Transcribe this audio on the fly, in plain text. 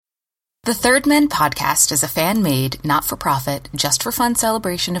The Third Men podcast is a fan-made, not-for-profit, just-for-fun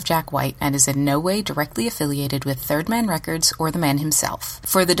celebration of Jack White and is in no way directly affiliated with Third Man Records or the man himself.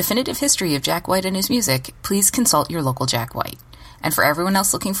 For the definitive history of Jack White and his music, please consult your local Jack White. And for everyone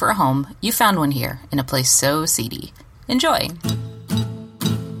else looking for a home, you found one here, in a place so seedy. Enjoy!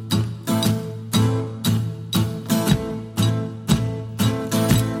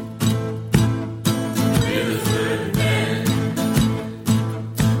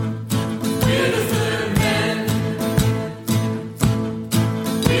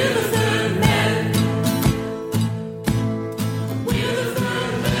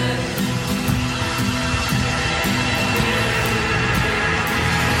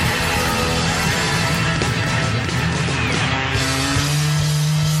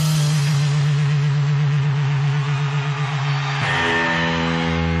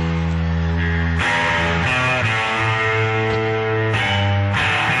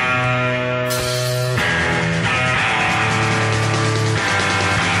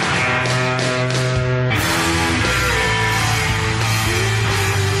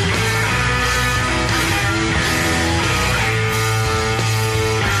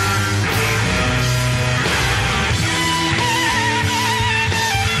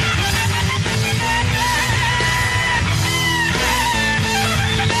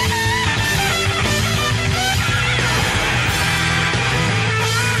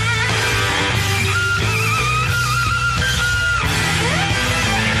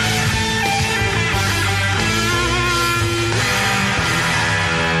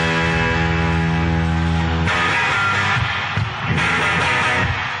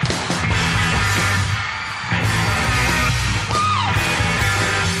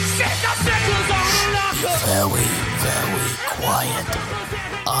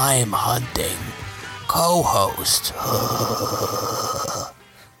 I'm hunting co-host.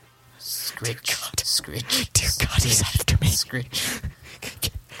 Scritch, scritch. Dear God, he's after me. Scritch.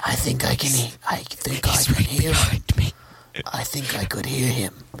 I think I can hear him. Me. I think I could hear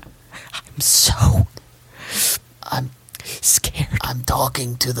him. I'm scared. I'm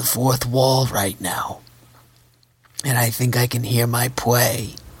talking to the fourth wall right now. And I think I can hear my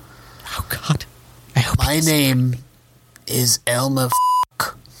play. Oh God. I hope my name is Elmer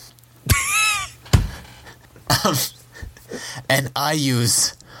and I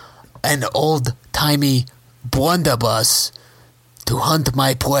use an old-timey blunderbuss to hunt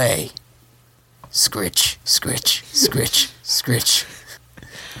my prey. Scritch, scritch, scritch, scritch.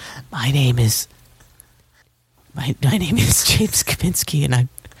 My name is James Kaminsky, and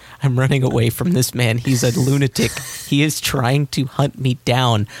I'm running away from this man. He's a lunatic. He is trying to hunt me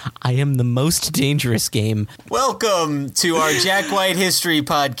down. I am the most dangerous game. Welcome to our Jack White History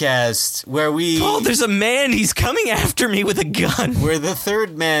Podcast, where we... Paul, there's a man. He's coming after me with a gun. We're the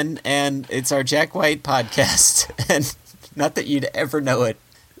Third Men, and it's our Jack White Podcast. And not that you'd ever know it.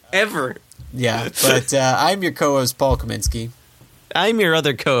 Ever. Yeah, but I'm your co-host, Paul Kaminsky. I'm your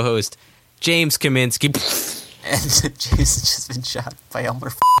other co-host, James Kaminsky. And James has just been shot by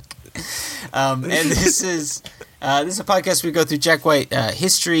Elmer. And this is a podcast where we go through Jack White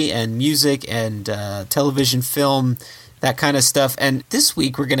history and music and television, film, that kind of stuff. And this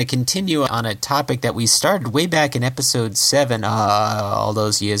week we're going to continue on a topic that we started way back in episode 7, all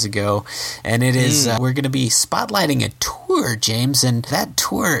those years ago. And it is we're going to be spotlighting a tour, James. And that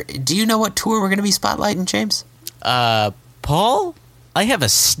tour, do you know what tour we're going to be spotlighting, James? Paul? I have a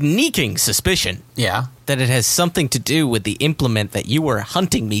sneaking suspicion. Yeah. That it has something to do with the implement that you were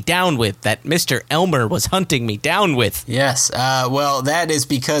hunting me down with, that Mr. Elmer was hunting me down with. Yes. Well, that is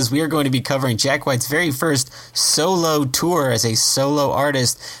because we are going to be covering Jack White's very first solo tour as a solo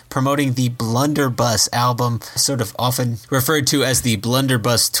artist, promoting the Blunderbuss album, sort of often referred to as the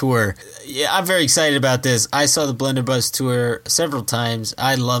Blunderbuss Tour. Yeah, I'm very excited about this. I saw the Blunderbuss Tour several times.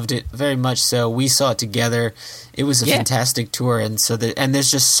 I loved it very much so. We saw it together. It was a fantastic tour, and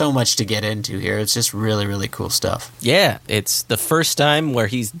there's just so much to get into here. It's just really, really cool stuff. Yeah, it's the first time where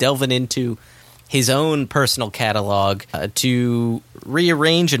he's delving into his own personal catalog to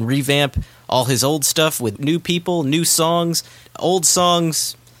rearrange and revamp all his old stuff with new people, new songs, old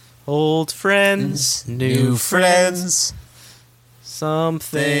friends, new friends,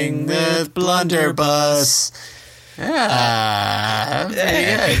 something with Blunderbuss. Yeah,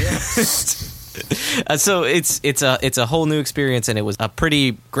 very good. So it's a whole new experience, and it was a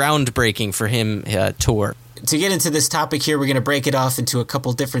pretty groundbreaking for him tour. To get into this topic here, we're going to break it off into a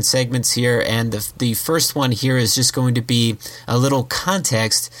couple different segments here, and the first one here is just going to be a little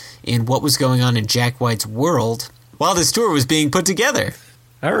context in what was going on in Jack White's world while this tour was being put together.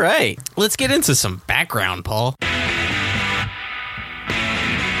 All right, let's get into some background, Paul.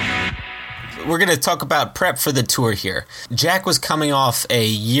 we're going to talk about prep for the tour here. Jack was coming off a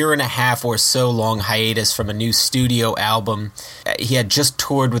 1.5 year or so long hiatus from a new studio album. He had just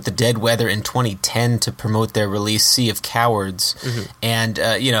toured with the Dead Weather in 2010 to promote their release, Sea of Cowards. Mm-hmm. And,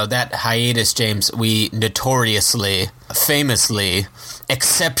 that hiatus, James, we notoriously, famously,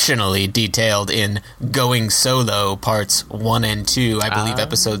 exceptionally detailed in Going Solo Parts 1 and 2, I believe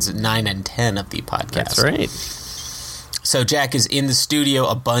episodes 9 and 10 of the podcast. That's right. So Jack is in the studio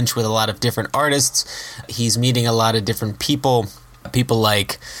a bunch with a lot of different artists. He's meeting a lot of different people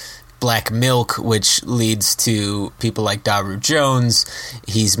like Black Milk, which leads to people like Daru Jones.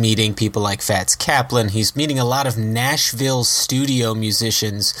 He's meeting people like Fats Kaplan. He's meeting a lot of Nashville studio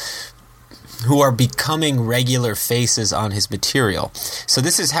musicians who are becoming regular faces on his material. So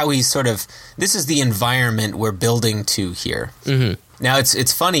this is how he's this is the environment we're building to here. Mm-hmm. Now,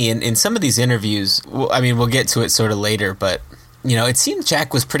 it's funny, in some of these interviews, we'll get to it sort of later, but, it seems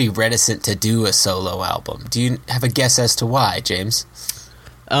Jack was pretty reticent to do a solo album. Do you have a guess as to why, James?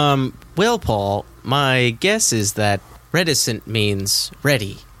 Well, Paul, my guess is that reticent means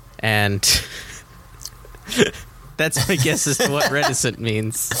ready, and that's my guess as to what reticent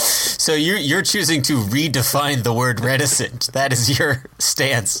means. So you're choosing to redefine the word reticent. That is your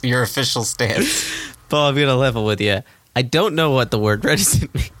stance, your official stance. Paul, I'm going to level with you. I don't know what the word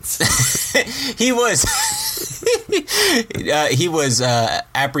reticent means. He was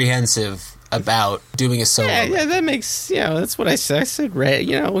apprehensive about doing a solo. Yeah, that makes, that's what I said. I said,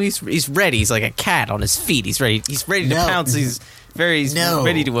 he's ready. He's like a cat on his feet. He's ready. He's ready to pounce. He's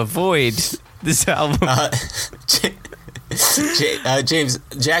ready to avoid this album. James,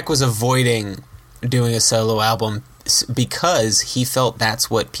 Jack was avoiding doing a solo album because he felt that's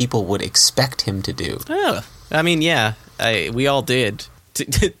what people would expect him to do. Oh. We all did.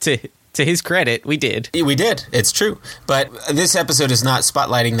 To his credit, we did. We did. It's true. But this episode is not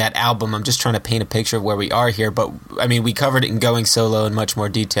spotlighting that album. I'm just trying to paint a picture of where we are here. But, we covered it in Going Solo in much more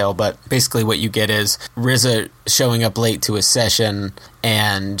detail. But basically what you get is RZA showing up late to a session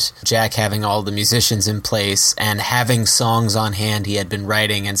and Jack having all the musicians in place and having songs on hand he had been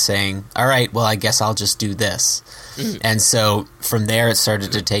writing and saying, all right, well, I guess I'll just do this. Mm. And so from there it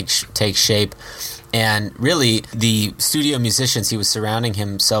started to take shape. And really, the studio musicians he was surrounding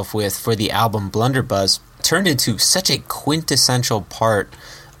himself with for the album Blunderbuss turned into such a quintessential part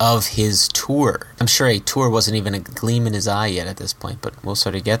of his tour. I'm sure a tour wasn't even a gleam in his eye yet at this point, but we'll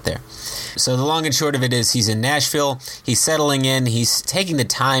sort of get there. So the long and short of it is he's in Nashville, he's settling in, he's taking the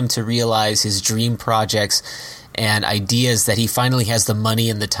time to realize his dream projects and ideas that he finally has the money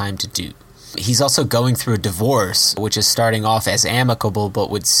and the time to do. He's also going through a divorce, which is starting off as amicable, but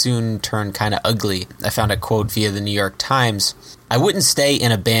would soon turn kind of ugly. I found a quote via the New York Times. "I wouldn't stay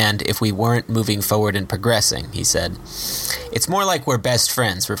in a band if we weren't moving forward and progressing," he said. "It's more like we're best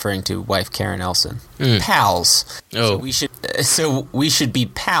friends," referring to wife Karen Elson. Pals. Oh. So we should be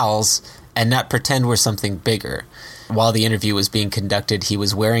pals and not pretend we're something bigger. While the interview was being conducted, he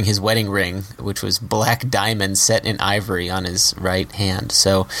was wearing his wedding ring, which was black diamonds set in ivory on his right hand.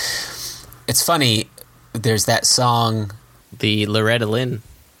 So it's funny, there's that song, the Loretta Lynn.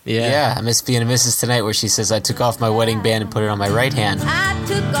 Yeah, Miss Being a Mrs. Tonight, where she says, "I took off my wedding band and put it on my right hand." I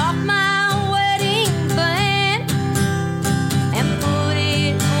took off my wedding band and put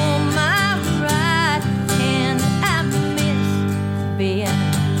it on my right hand. I miss being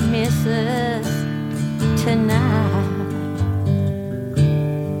Mrs. Tonight.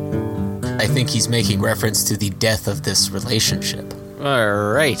 I think he's making reference to the death of this relationship.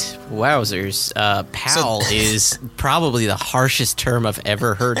 All right. Wowzers. Pal is probably the harshest term I've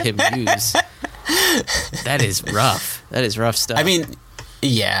ever heard him use. That is rough. That is rough stuff.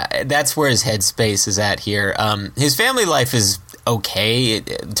 Yeah, that's where his headspace is at here. His family life is okay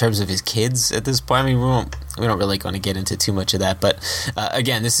in terms of his kids at this point. We don't really going to get into too much of that. But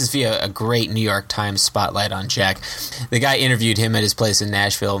again, this is via a great New York Times spotlight on Jack. The guy interviewed him at his place in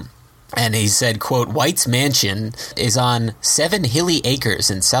Nashville. And he said, quote, "White's mansion is on 7 hilly acres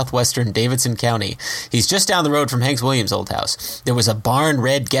in southwestern Davidson County. He's just down the road from Hank Williams' old house. There was a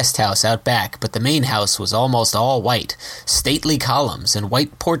barn-red guest house out back, but the main house was almost all white. Stately columns and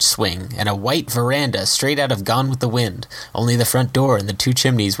white porch swing and a white veranda straight out of Gone with the Wind. Only the front door and the 2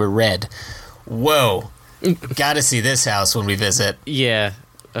 chimneys were red." Whoa. Gotta see this house when we visit. Yeah.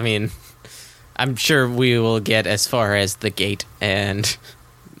 I'm sure we will get as far as the gate and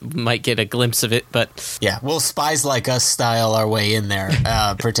might get a glimpse of it, but Yeah, we'll Spies Like Us style our way in there,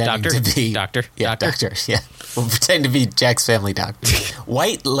 pretending to be... Doctor. Yeah. We'll pretend to be Jack's family doctor.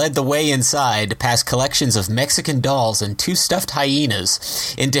 White led the way inside, past collections of Mexican dolls and 2 stuffed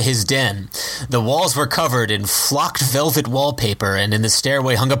hyenas, into his den. The walls were covered in flocked velvet wallpaper, and in the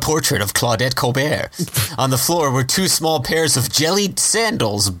stairway hung a portrait of Claudette Colbert. On the floor were 2 small pairs of jellied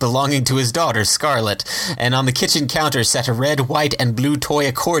sandals belonging to his daughter, Scarlett, and on the kitchen counter sat a red, white, and blue toy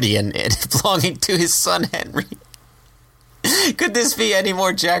accordion belonging to his son, Henry. Could this be any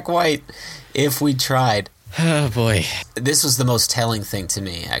more Jack White if we tried? oh boy. This was the most telling thing to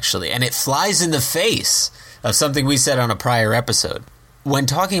me, actually, and it flies in the face of something we said on a prior episode. When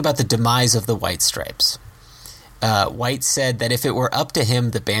talking about the demise of the White Stripes, White said that if it were up to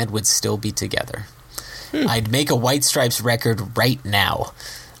him, the band would still be together. I'd make a White Stripes record right now.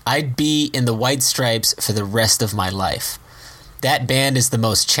 I'd be in the White Stripes for the rest of my life. That band is the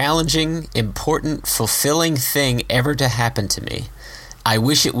most challenging, important, fulfilling thing ever to happen to me. I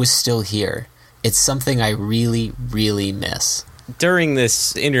wish it was still here. It's something I really, really miss. During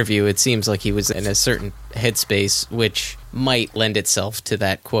this interview, it seems like he was in a certain headspace, which might lend itself to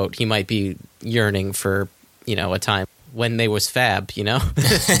that quote. He might be yearning for, a time when they was fab,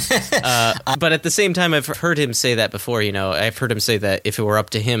 But at the same time, I've heard him say that before, I've heard him say that if it were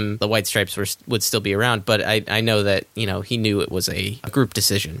up to him, the White Stripes would still be around. But I know that, he knew it was a group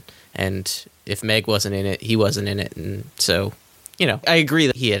decision. And if Meg wasn't in it, he wasn't in it. And so, I agree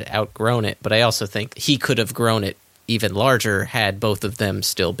that he had outgrown it, but I also think he could have grown it even larger had both of them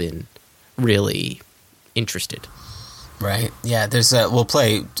still been really interested. Right. Yeah, we'll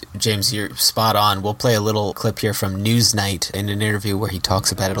play, James, you're spot on. We'll play a little clip here from Newsnight in an interview where he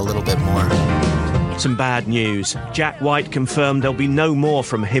talks about it a little bit more. Some bad news. Jack White confirmed there'll be no more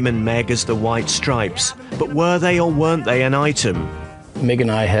from him and Meg as the White Stripes. But were they or weren't they an item? Meg and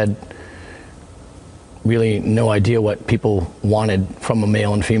I had really no idea what people wanted from a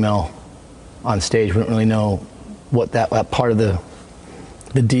male and female on stage. We didn't really know what that part of the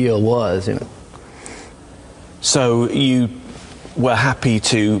deal was, So you were happy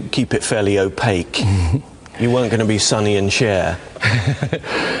to keep it fairly opaque. You weren't going to be Sonny and Cher.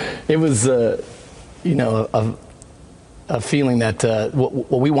 It was, a feeling that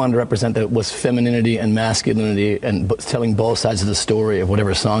what we wanted to represent that was femininity and masculinity and telling both sides of the story of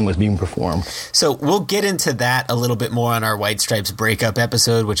whatever song was being performed. So we'll get into that a little bit more on our White Stripes breakup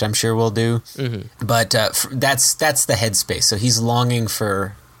episode, which I'm sure we'll do. Mm-hmm. But that's the headspace. So he's longing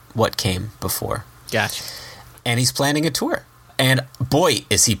for what came before. Gotcha. And he's planning a tour. And boy,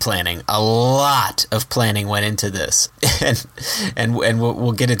 is he planning. A lot of planning went into this. and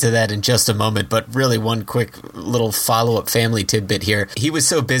we'll get into that in just a moment. But really, one quick little follow-up family tidbit here. He was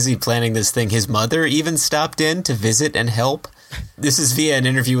so busy planning this thing, his mother even stopped in to visit and help. This is via an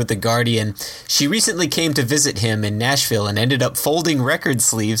interview with The Guardian. She recently came to visit him in Nashville and ended up folding record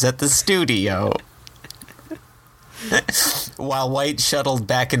sleeves at the studio. While White shuttled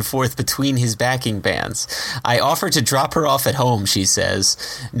back and forth between his backing bands. I offered to drop her off at home, she says.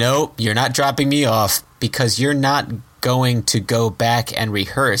 No, you're not dropping me off because you're not going to go back and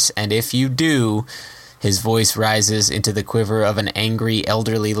rehearse. And if you do, his voice rises into the quiver of an angry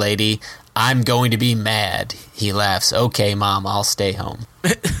elderly lady. I'm going to be mad. He laughs. Okay, Mom, I'll stay home.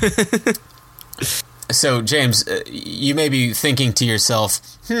 So, James, you may be thinking to yourself,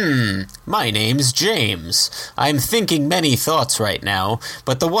 my name's James. I'm thinking many thoughts right now,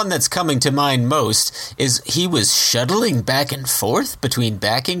 but the one that's coming to mind most is he was shuttling back and forth between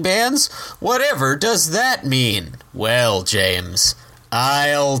backing bands? Whatever does that mean? Well, James,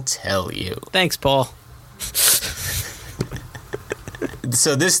 I'll tell you. Thanks, Paul.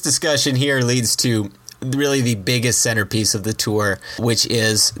 So this discussion here leads to really the biggest centerpiece of the tour, which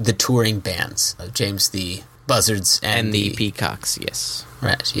is the touring bands. James, the Buzzards and the Peacocks, yes.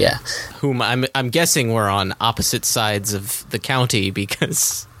 Right, yeah. Whom I'm guessing were on opposite sides of the county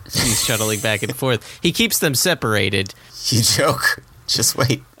because he's shuttling back and forth. He keeps them separated. You joke. Just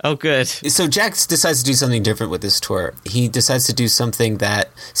wait. Oh, good. So Jack decides to do something different with this tour. He decides to do something that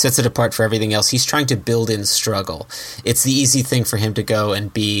sets it apart for everything else. He's trying to build in struggle. It's the easy thing for him to go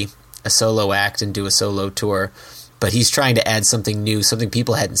and be a solo act and do a solo tour, but he's trying to add something new, something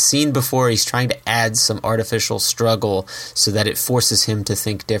people hadn't seen before. He's trying to add some artificial struggle so that it forces him to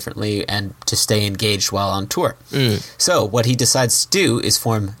think differently and to stay engaged while on tour. So what he decides to do is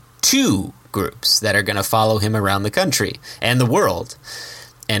form 2 groups that are going to follow him around the country and the world.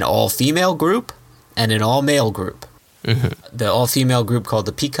 An all-female group and an all-male group. Mm-hmm. The all-female group called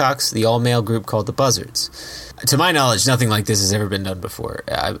the Peacocks, the all-male group called the Buzzards. To my knowledge, nothing like this has ever been done before.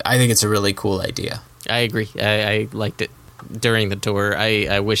 I think it's a really cool idea. I agree. I liked it. during the tour.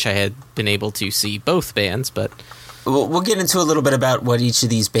 I wish I had been able to see both bands, but We'll get into a little bit about what each of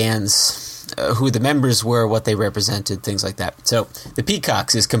these bands, who the members were, what they represented, things like that. So, the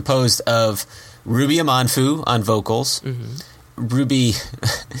Peacocks is composed of Ruby Amanfu on vocals. Mm-hmm. Ruby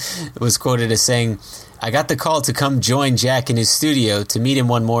was quoted as saying, "I got the call to come join Jack in his studio to meet him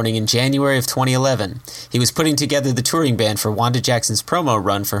one morning in January of 2011. He was putting together the touring band for Wanda Jackson's promo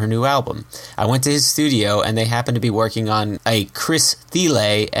run for her new album. I went to his studio, and they happened to be working on a Chris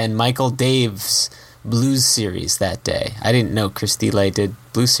Thiele and Michael Daves blues series that day." I didn't know Chris Thiele did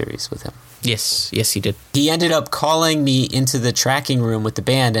blues series with him. yes, he did. He ended up calling me into the tracking room with the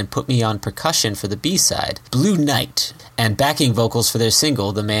band and put me on percussion for the B-side, Blue Night, and backing vocals for their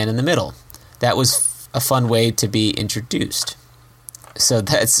single, The Man in the Middle. That was a fun way to be introduced. So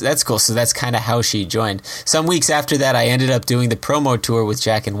that's cool. So that's kind of how she joined. Some weeks after that, I ended up doing the promo tour with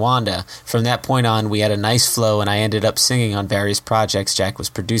Jack and Wanda. From that point on, we had a nice flow, and I ended up singing on various projects Jack was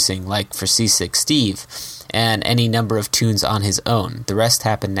producing, like for Seasick Steve, and any number of tunes on his own. The rest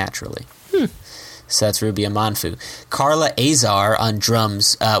happened naturally. So that's Ruby Amanfu. Carla Azar on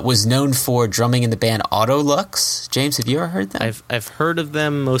drums was known for drumming in the band Autolux. James, have you ever heard them? I've heard of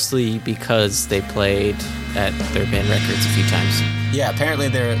them mostly because they played at Third Man Records a few times. Yeah, apparently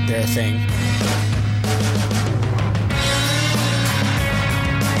they're a thing.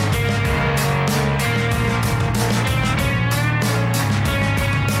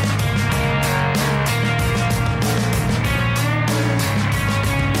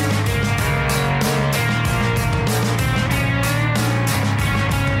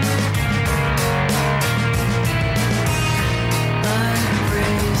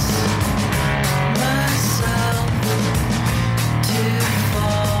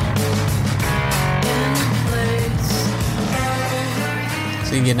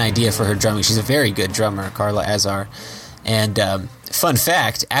 So you can get an idea for her drumming. She's a very good drummer, Carla Azar. And fun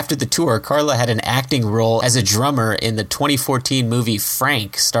fact, after the tour, Carla had an acting role as a drummer in the 2014 movie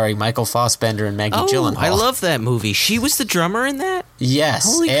Frank, starring Michael Fassbender and Maggie Gyllenhaal. I love that movie. She was the drummer in that? Yes,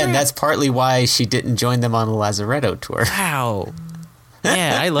 Holy and crap. that's partly why she didn't join them on the Lazaretto tour. Wow.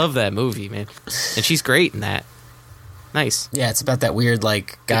 Yeah, I love that movie, man. And she's great in that. Nice. Yeah, it's about that weird,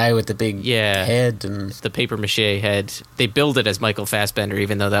 guy with the big Yeah. head. And The papier-mâché head. They billed it as Michael Fassbender,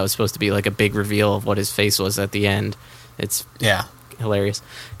 even though that was supposed to be like a big reveal of what his face was at the end. It's yeah. hilarious.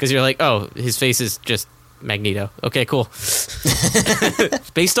 Because you're like, oh, his face is just Magneto. Okay, cool.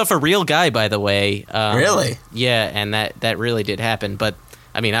 Based off a real guy, by the way. Really? Yeah, and that really did happen. But,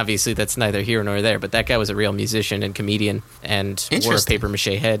 I mean, obviously that's neither here nor there. But that guy was a real musician and comedian and wore a Interesting.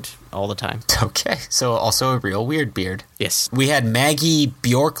 papier-mâché head all the time. Okay, so also a real weird beard. Yes. We had Maggie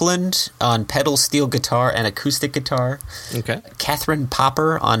Bjorklund on pedal steel guitar and acoustic guitar. Okay. Catherine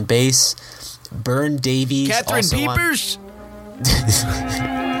Popper on bass. Bern Davies. also on-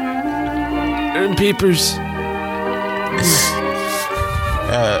 And Peepers.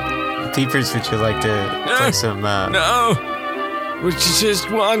 Peepers, would you like to play some... No. Would you just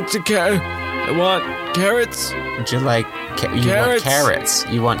want I want carrots. Would you like... you Carrots. want carrots.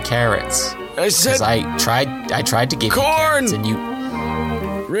 You want carrots. I said Because I tried to give you Corn. carrots and you...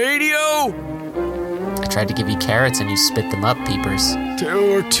 radio. I tried to give you carrots and you spit them up, Peepers. They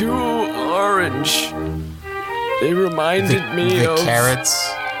were too orange. They reminded me The of carrots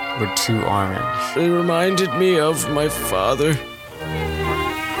were too orange. They reminded me of my father.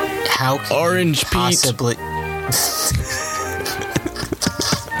 How can Orange you Pete. possibly...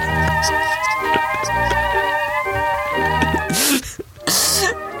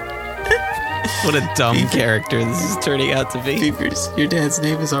 What a dumb character this is turning out to be. Peepers, your dad's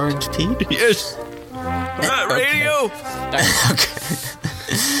name is Orange Pete? Yes. Radio.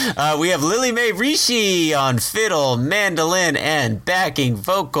 We have Lily Mae Rishi on fiddle, mandolin, and backing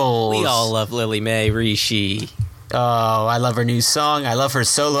vocals. We all love Lily Mae Rishi. Oh, I love her new song. I love her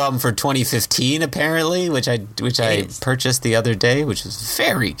solo album for 2015, apparently, which I is. purchased the other day, which is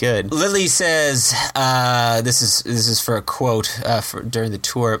very good. Lily says, this is for a quote during the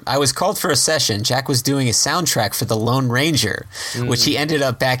tour. I was called for a session. Jack was doing a soundtrack for The Lone Ranger, which he ended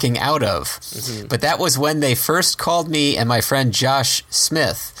up backing out of. But that was when they first called me and my friend Josh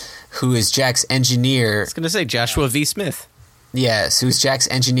Smith, who is Jack's engineer. I was going to say Joshua V. Smith. Yes, who's Jack's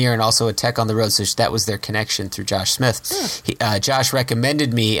engineer and also a tech on the road, so that was their connection through Josh Smith. Josh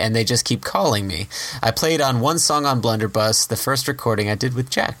recommended me, and they just keep calling me. I played on one song on Blunderbuss, the first recording I did with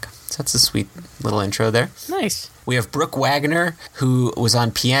Jack. So that's a sweet little intro there. Nice. We have Brooke Wagner, who was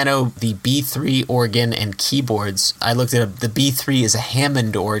on piano, the B3 organ, and keyboards. I looked it up. The B3 is a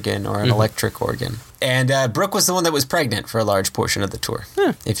Hammond organ or an electric organ. And Brooke was the one that was pregnant for a large portion of the tour,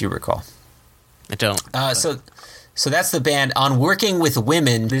 if you recall. I don't. So that's the band. On working with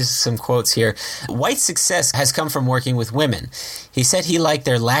women, there's some quotes here. White's success has come from working with women. He said he liked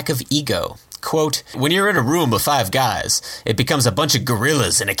their lack of ego. Quote, when you're in a room of 5 guys, it becomes a bunch of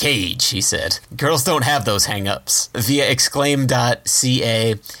gorillas in a cage, he said. Girls don't have those hang-ups. Via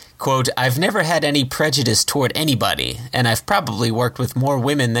exclaim.ca, quote, I've never had any prejudice toward anybody, and I've probably worked with more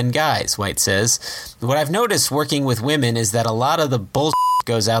women than guys, White says. What I've noticed working with women is that a lot of the bullshit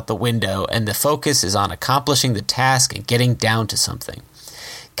goes out the window, and the focus is on accomplishing the task and getting down to something.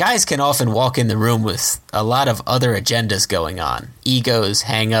 Guys can often walk in the room with a lot of other agendas going on. Egos,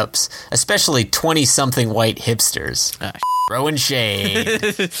 hang-ups, especially 20-something white hipsters. Throwing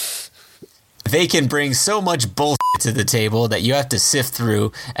shade. They can bring so much bullshit to the table that you have to sift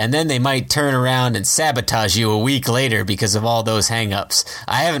through, and then they might turn around and sabotage you a week later because of all those hang-ups.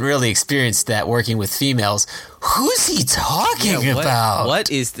 I haven't really experienced that working with females. Who's he talking about?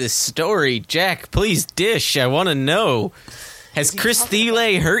 What is this story? Jack, please dish. I want to know. Has Chris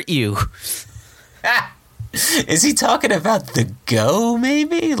Thiele hurt you? Is he talking about the Go,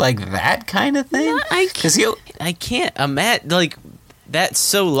 maybe? Like that kind of thing? No, I can't imagine. Like, that's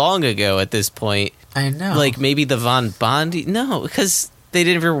so long ago at this point. I know. Like, maybe the Von Bondi? No, because they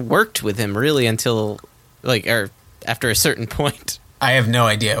never worked with him, really, until, like, or after a certain point. I have no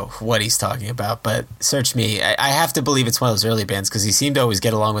idea what he's talking about, but search me. I have to believe it's one of those early bands because he seemed to always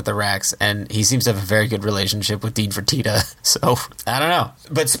get along with the Rax, and he seems to have a very good relationship with Dean Fertitta. So, I don't know.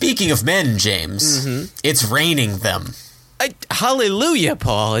 But speaking of men, James, it's raining them. Hallelujah,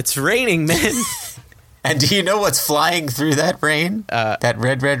 Paul. It's raining men. And do you know what's flying through that rain? That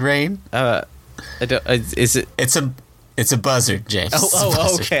red rain? Is it? It's a buzzard, James.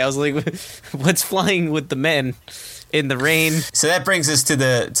 Okay. I was like, what's flying with the men in the rain? So that brings us to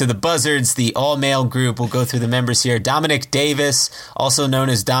the Buzzards, the all-male group. We'll go through the members here. Dominic Davis, also known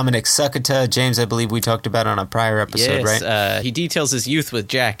as Dominic Succotta. James, I believe we talked about on a prior episode, right? He details his youth with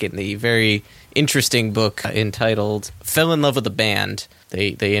Jack in the very interesting book entitled Fell in Love with a Band.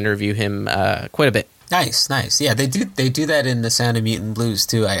 They interview him quite a bit. Nice. Yeah, they do that in The Sound of Mutant Blues,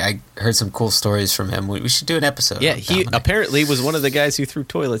 too. I heard some cool stories from him. We should do an episode. Yeah, he apparently was one of the guys who threw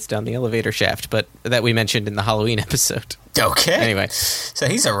toilets down the elevator shaft, but that we mentioned in the Halloween episode. Okay. Anyway. So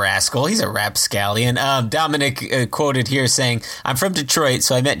he's a rascal. He's a rapscallion. Dominic quoted here saying, I'm from Detroit,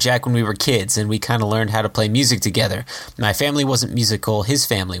 so I met Jack when we were kids, and we kind of learned how to play music together. My family wasn't musical. His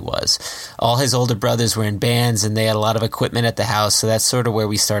family was. All his older brothers were in bands, and they had a lot of equipment at the house, so that's sort of where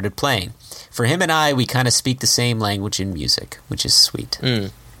we started playing. For him and I, we kind of speak the same language in music, which is sweet.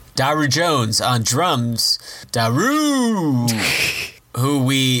 Daru Jones on drums. Daru! Who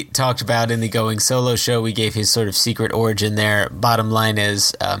we talked about in the Going Solo show. We gave his sort of secret origin there. Bottom line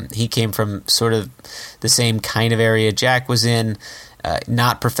is he came from sort of the same kind of area Jack was in.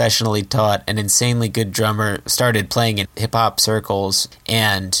 Not professionally taught, an insanely good drummer, started playing in hip-hop circles,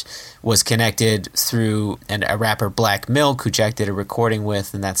 and was connected through a rapper, Black Milk, who Jack did a recording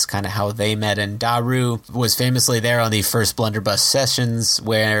with, and that's kind of how they met. And Daru was famously there on the first Blunderbuss sessions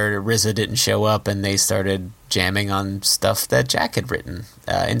where RZA didn't show up, and they started jamming on stuff that Jack had written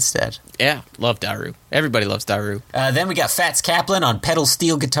instead. Yeah, love Daru. Everybody loves Daru. Then we got Fats Kaplan on pedal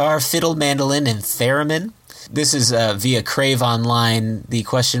steel guitar, fiddle, mandolin, and theremin. This is via Crave Online. The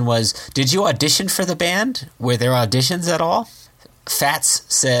question was, did you audition for the band? Were there auditions at all? Fats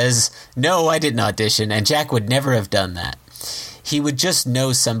says, no, I didn't audition, and Jack would never have done that. He would just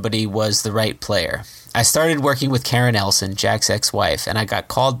know somebody was the right player. I started working with Karen Elson, Jack's ex-wife, and I got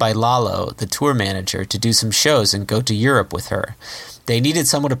called by Lalo, the tour manager, to do some shows and go to Europe with her. They needed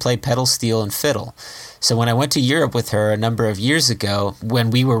someone to play pedal steel and fiddle. So when I went to Europe with her a number of years ago,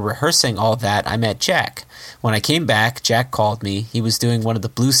 when we were rehearsing all that, I met Jack. When I came back, Jack called me. He was doing one of the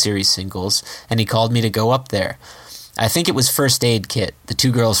Blue Series singles, and he called me to go up there. I think it was First Aid Kit, the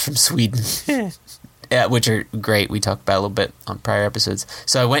two girls from Sweden, which are great. We talked about a little bit on prior episodes.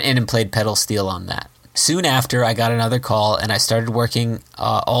 So I went in and played pedal steel on that. Soon after, I got another call, and I started working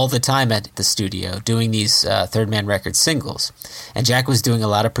all the time at the studio, doing these Third Man Records singles. And Jack was doing a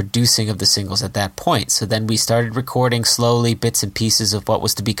lot of producing of the singles at that point. So then we started recording slowly bits and pieces of what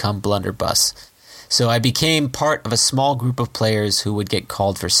was to become Blunderbuss. So I became part of a small group of players who would get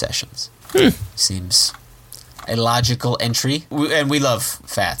called for sessions. Seems a logical entry. And we love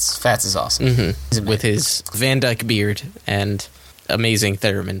Fats. Fats is awesome. With his Van Dyke beard and amazing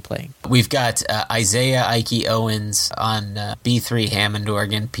theremin playing. We've got Isaiah Ike Owens on B3 Hammond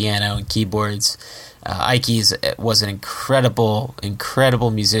organ, piano, and keyboards. Ike was an incredible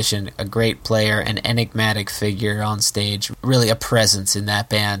musician, a great player, an enigmatic figure on stage, really a presence in that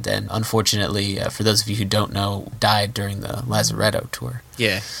band, and unfortunately, for those of you who don't know, died during the Lazaretto tour.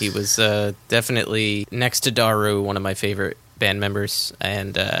 Yeah, he was definitely, next to Daru, one of my favorite band members,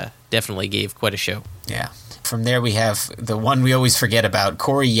 and definitely gave quite a show. Yeah. From there, we have the one we always forget about,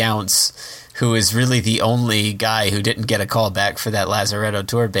 Corey Younce, who is really the only guy who didn't get a call back for that Lazaretto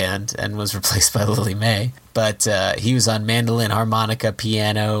tour band and was replaced by Lily May. But he was on mandolin, harmonica,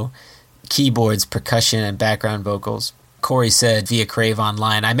 piano, keyboards, percussion, and background vocals. Corey said via Crave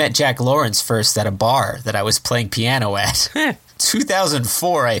Online, I met Jack Lawrence first at a bar that I was playing piano at.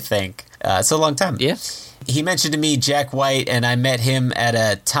 2004, I think. It's a long time. Yeah. He mentioned to me Jack White, and I met him at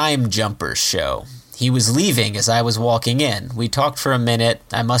a Time Jumpers show. He was leaving as I was walking in. We talked for a minute.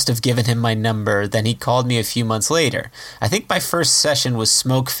 I must have given him my number. Then he called me a few months later. I think my first session was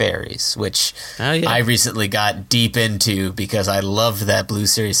Smoke Fairies, which I recently got deep into because I loved that Blue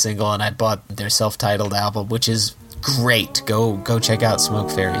Series single, and I bought their self-titled album, which is great. Go check out Smoke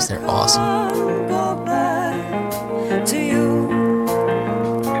Fairies. They're awesome. Go back to you.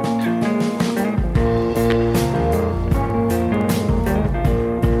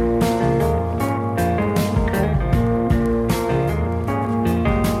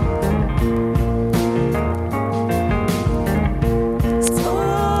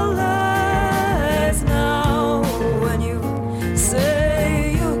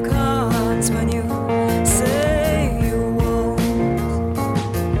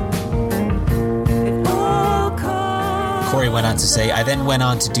 Went on to say, I then went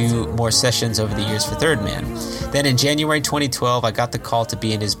on to do more sessions over the years for Third Man. Then in January 2012, I got the call to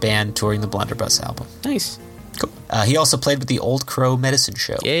be in his band touring the Blunderbuss album. Nice. Cool. He also played with the Old Crow Medicine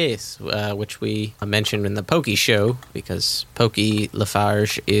Show. Yes, which we mentioned in the Pokey show, because Pokey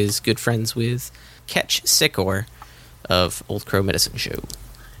Lafarge is good friends with Ketch Sikor of Old Crow Medicine Show.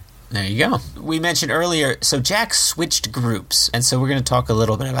 There you go. We mentioned earlier, so Jack switched groups, and so we're going to talk a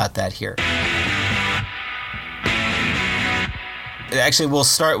little bit about that here. Actually, we'll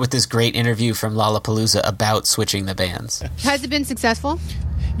start with this great interview from Lollapalooza about switching the bands. Has it been successful?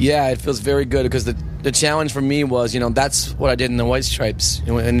 Yeah, it feels very good because the challenge for me was, that's what I did in the White Stripes.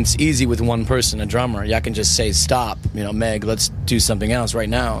 And it's easy with one person, a drummer. I can just say, stop, Meg, let's do something else right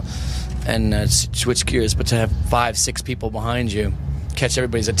now. And switch gears. But to have 5-6 people behind you, catch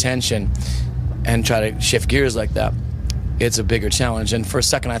everybody's attention, and try to shift gears like that, it's a bigger challenge. And for a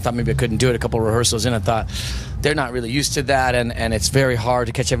second, I thought maybe I couldn't do it. A couple of rehearsals in, I thought, they're not really used to that, and it's very hard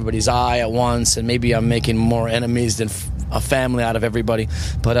to catch everybody's eye at once, and maybe I'm making more enemies than a family out of everybody.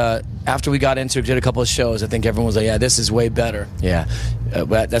 But after we got into it, did a couple of shows, I think everyone was like, yeah, this is way better. Yeah.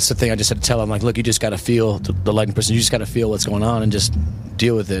 But that's the thing I just had to tell them, like, look, you just got to feel the lighting person. You just got to feel what's going on and just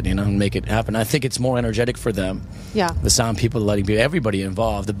deal with it, and make it happen. I think it's more energetic for them. Yeah. The sound people, the lighting people, everybody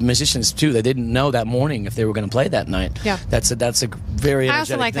involved. The musicians, too, they didn't know that morning if they were going to play that night. Yeah. That's a very energetic thing. I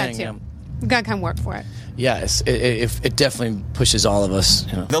also like that, too. We've got to come work for it. Yes, it definitely pushes all of us.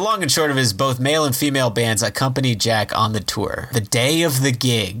 The long and short of it is both male and female bands accompanied Jack on the tour. The day of the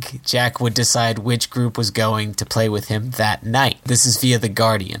gig, Jack would decide which group was going to play with him that night. This is via The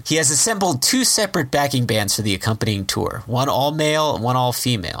Guardian. He has assembled 2 separate backing bands for the accompanying tour, one all-male and one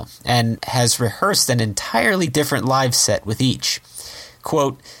all-female, and has rehearsed an entirely different live set with each.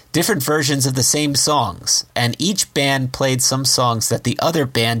 Quote, different versions of the same songs, and each band played some songs that the other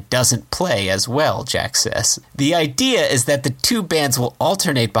band doesn't play as well, Jack says. The idea is that the 2 bands will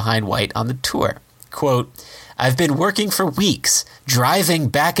alternate behind White on the tour. Quote, I've been working for weeks, driving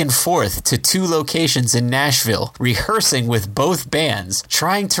back and forth to 2 locations in Nashville, rehearsing with both bands,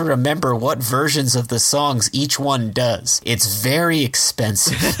 trying to remember what versions of the songs each one does. It's very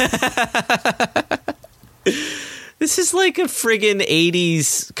expensive. This is like a friggin'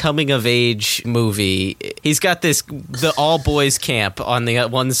 80s coming-of-age movie. He's got the all-boys camp on the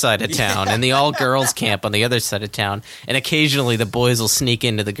one side of town and the all-girls camp on the other side of town, and occasionally the boys will sneak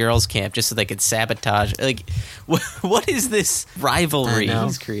into the girls' camp just so they could sabotage. Like, what is this rivalry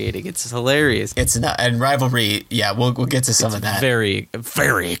he's creating? It's hilarious. It's not, and rivalry, yeah, we'll get to some of that. Very,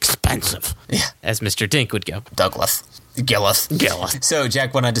 very expensive, as Mr. Dink would go. Douglas. Gillith. So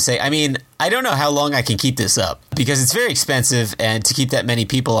Jack went on to say, I don't know how long I can keep this up because it's very expensive and to keep that many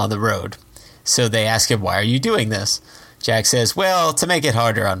people on the road. So they ask him, why are you doing this? Jack says, well, to make it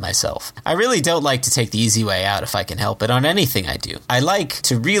harder on myself. I really don't like to take the easy way out if I can help it on anything I do. I like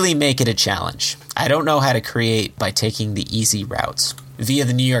to really make it a challenge. I don't know how to create by taking the easy routes. via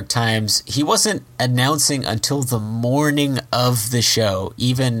the New York Times, he wasn't announcing until the morning of the show.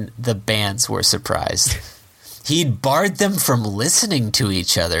 Even the bands were surprised. He'd barred them from listening to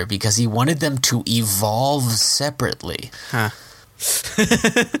each other because he wanted them to evolve separately. Huh.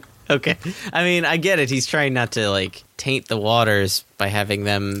 Okay. I mean, I get it. He's trying not to, like, taint the waters by having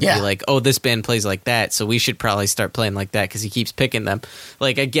them be like, oh, this band plays like that, so we should probably start playing like that because he keeps picking them.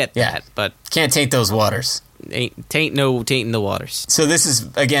 Like, I get that, but... Can't taint those waters. Tainting the waters. So this is,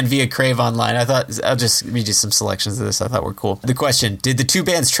 again, via Crave Online. I'll just read you some selections of this I thought were cool. The question, did the two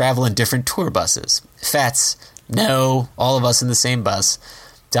bands travel in different tour buses? Fats, no. All of us in the same bus.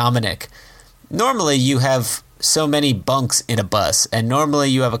 Dominic, normally you have so many bunks in a bus, and normally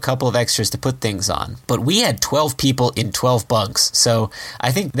you have a couple of extras to put things on. But we had 12 people in 12 bunks, so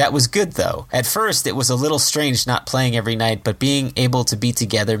I think that was good, though. At first, it was a little strange not playing every night, but being able to be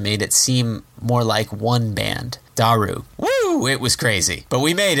together made it seem more like one band. Daru. Woo! It was crazy. But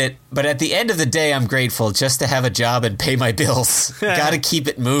we made it. But at the end of the day, I'm grateful just to have a job and pay my bills. Gotta keep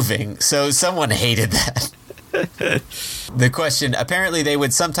it moving. So someone hated that. The question, apparently they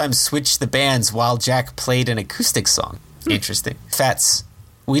would sometimes switch the bands while Jack played an acoustic song. Interesting. Fats,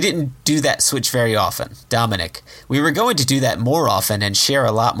 we didn't do that switch very often. Dominic, we were going to do that more often and share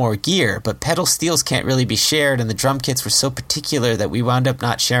a lot more gear, but pedal steels can't really be shared and the drum kits were so particular that we wound up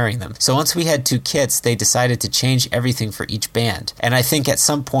not sharing them. So once we had 2 kits, they decided to change everything for each band. And I think at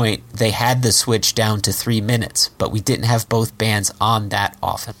some point they had the switch down to 3 minutes, but we didn't have both bands on that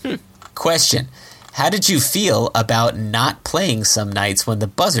often. Question, how did you feel about not playing some nights when the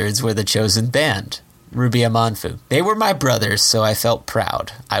Buzzards were the chosen band? Ruby Amanfu. They were my brothers, so I felt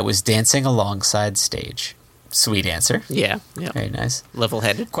proud. I was dancing alongside stage. Sweet answer. Yeah. Very nice.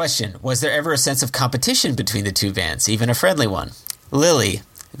 Level-headed. Question, was there ever a sense of competition between the two bands, even a friendly one? Lily,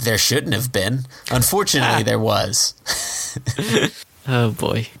 there shouldn't have been. Unfortunately, there was. Oh,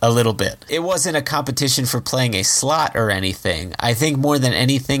 boy. A little bit. It wasn't a competition for playing a slot or anything. I think more than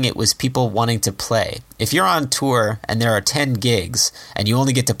anything, it was people wanting to play. If you're on tour and there are 10 gigs and you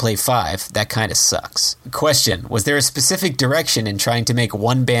only get to play 5, that kind of sucks. Question, was there a specific direction in trying to make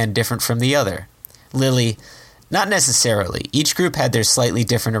one band different from the other? Lily, not necessarily. Each group had their slightly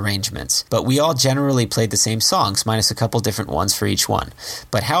different arrangements, but we all generally played the same songs, minus a couple different ones for each one.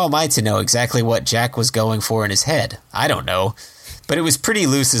 But how am I to know exactly what Jack was going for in his head? I don't know. But it was pretty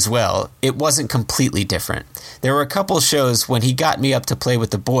loose as well. It wasn't completely different. There were a couple shows when he got me up to play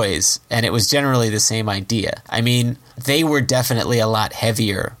with the boys, and it was generally the same idea. I mean, they were definitely a lot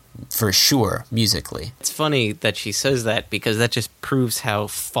heavier, for sure, musically. It's funny that she says that because that just proves how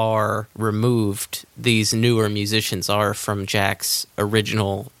far removed these newer musicians are from Jack's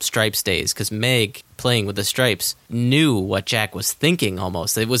original Stripes days, because Meg, playing with the Stripes, knew what Jack was thinking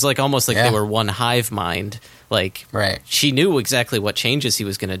almost. It was almost like they were one hive mind. Like, she knew exactly what changes he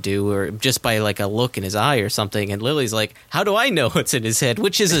was going to do, or just by like a look in his eye or something. And Lily's like, how do I know what's in his head?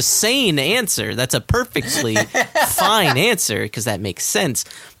 Which is a sane answer. That's a perfectly fine answer because that makes sense.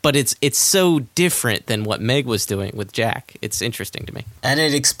 But it's so different than what Meg was doing with Jack. It's interesting to me. And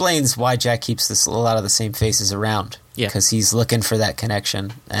it explains why Jack keeps a lot of the same faces around. Yeah. Because he's looking for that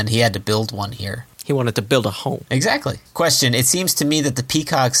connection, and he had to build one here. He wanted to build a home. Exactly. Question, it seems to me that the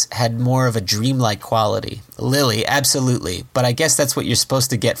Peacocks had more of a dreamlike quality. Lily, absolutely. But I guess that's what you're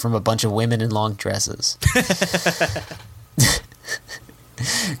supposed to get from a bunch of women in long dresses.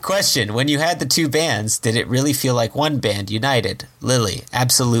 Question, when you had the two bands, did it really feel like one band united? Lily,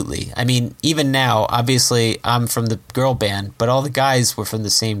 absolutely. I mean, even now, obviously, I'm from the girl band, but all the guys were from the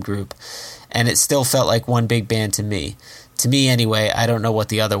same group, and it still felt like one big band to me. To me, anyway, I don't know what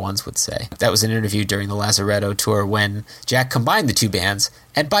the other ones would say. That was an interview during the Lazaretto tour when Jack combined the two bands.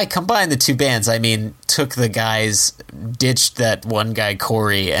 And by combined the two bands, I mean took the guys, ditched that one guy,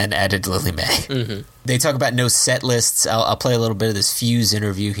 Corey, and added Lily May. Mm-hmm. They talk about no set lists. I'll play a little bit of this Fuse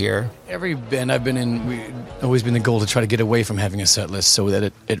interview here. Every band I've been in, always been the goal to try to get away from having a set list so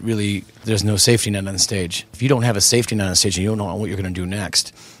that it really, there's no safety net on stage. If you don't have a safety net on stage and you don't know what you're going to do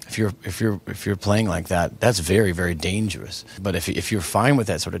next, if you're playing like that, that's very, very dangerous. But if you're fine with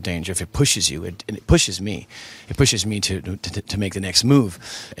that sort of danger, if it pushes you, it pushes me to make the next move,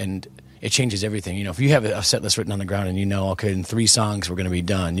 and it changes everything. You know, if you have a set list written on the ground and you know, okay, in 3 songs we're going to be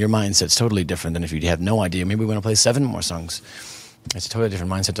done, your mindset's totally different than if you have no idea. Maybe we want to play 7 more songs. It's a totally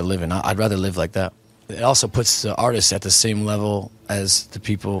different mindset to live in. I'd rather live like that. It also puts the artists at the same level as the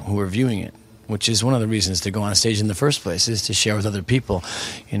people who are viewing it, which is one of the reasons to go on stage in the first place, is to share with other people,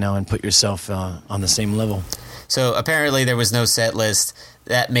 you know, and put yourself on the same level. So apparently there was no set list.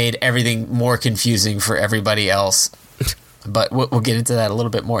 That made everything more confusing for everybody else. But we'll get into that a little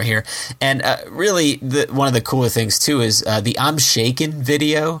bit more here. And really, one of the cooler things, too, is the I'm Shaken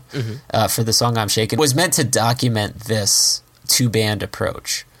video for the song I'm Shaken was meant to document this two-band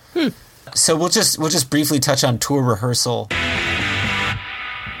approach. So we'll just briefly touch on tour rehearsal.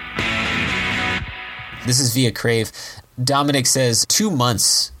 This is via Crave. Dominic says 2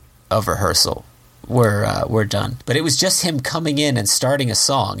 months of rehearsal were done. But it was just him coming in and starting a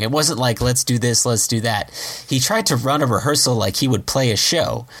song. It wasn't like, let's do this, let's do that. He tried to run a rehearsal like he would play a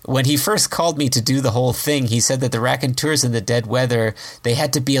show. When he first called me to do the whole thing, he said that the Raconteurs and the Dead Weather, they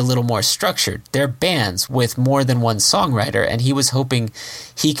had to be a little more structured. They're bands with more than one songwriter, and he was hoping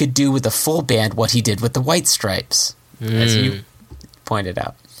he could do with a full band what he did with the White Stripes, as you pointed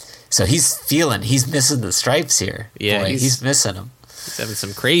out. So he's missing the Stripes here. Yeah, boy, he's missing them. He's having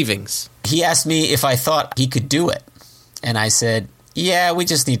some cravings. He asked me if I thought he could do it. And I said, yeah, we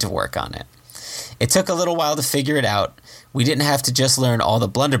just need to work on it. It took a little while to figure it out. We didn't have to just learn all the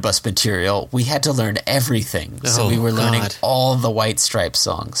Blunderbuss material. We had to learn everything. So we were learning all the White Stripes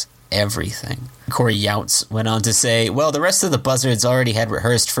songs. Everything. Corey Younts went on to say, well, the rest of the Buzzards already had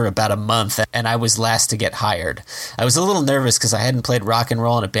rehearsed for about a month, and I was last to get hired. I was a little nervous because I hadn't played rock and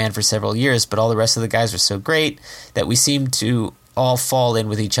roll in a band for several years, but all the rest of the guys were so great that we seemed to all fall in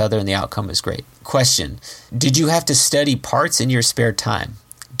with each other, and the outcome was great. Question: did you have to study parts in your spare time?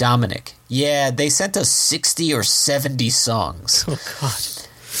 Dominic: yeah, they sent us 60 or 70 songs. Oh, God.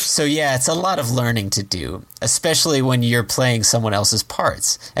 So yeah, it's a lot of learning to do, especially when you're playing someone else's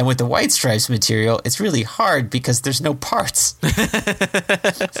parts. And with the White Stripes material, it's really hard because there's no parts.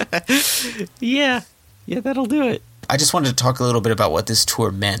 Yeah, that'll do it. I just wanted to talk a little bit about what this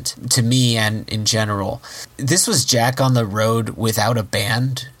tour meant to me and in general. This was Jack on the road without a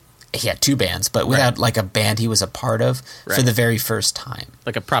band. He had 2 bands, but without like a band he was a part of for the very first time.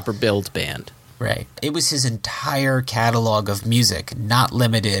 Like a proper build band. Right. It was his entire catalog of music, not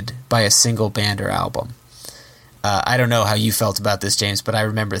limited by a single band or album. I don't know how you felt about this, James, but I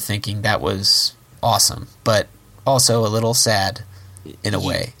remember thinking that was awesome, but also a little sad in a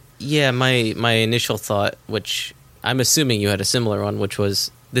way. Yeah, my initial thought, which I'm assuming you had a similar one, which was,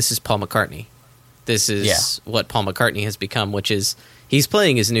 this is Paul McCartney. This is what Paul McCartney has become, which is, he's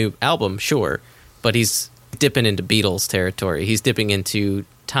playing his new album, sure, but he's dipping into Beatles territory. He's dipping into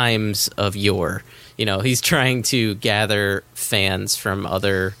times of yore. You know, he's trying to gather fans from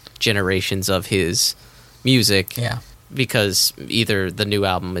other generations of his music. Yeah. Because either the new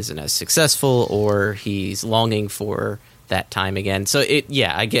album isn't as successful or he's longing for that time again. So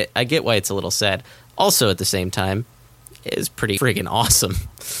I get why it's a little sad. Also at the same time, it's pretty friggin' awesome.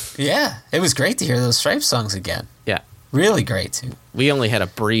 Yeah, it was great to hear those Stripes songs again. Yeah. Really great, too. We only had a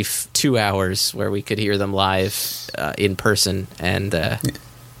brief 2 hours where we could hear them live in person, and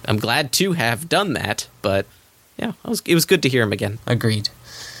I'm glad to have done that, but yeah, it was good to hear them again. Agreed.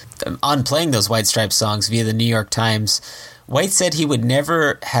 On playing those White Stripes songs via the New York Times, White said he would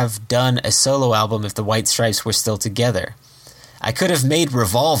never have done a solo album if the White Stripes were still together. I could have made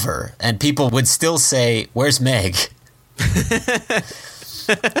Revolver, and people would still say, where's Meg?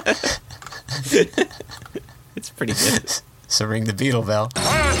 It's pretty good. So ring the Beatle bell.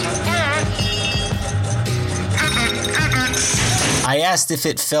 I asked if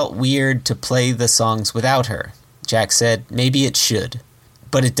it felt weird to play the songs without her. Jack said, maybe it should,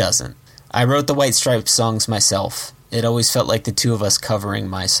 but it doesn't. I wrote the White Stripes songs myself. It always felt like the two of us covering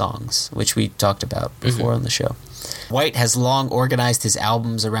my songs, which we talked about before on the show. White has long organized his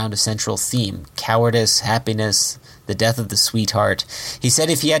albums around a central theme: cowardice, happiness, the death of the sweetheart. He said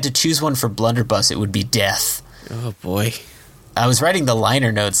if he had to choose one for Blunderbuss, it would be death. Oh, boy. I was writing the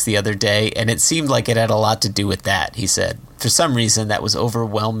liner notes the other day, and it seemed like it had a lot to do with that, he said. For some reason, that was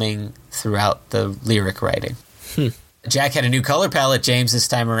overwhelming throughout the lyric writing. Jack had a new color palette, James, this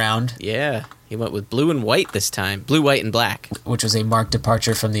time around. Yeah, he went with blue and white this time. Blue, white, and black. Which was a marked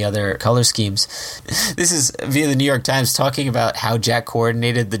departure from the other color schemes. This is via the New York Times talking about how Jack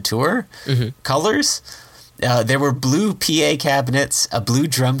coordinated the tour. Colors. There were blue PA cabinets, a blue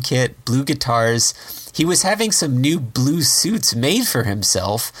drum kit, blue guitars. He was having some new blue suits made for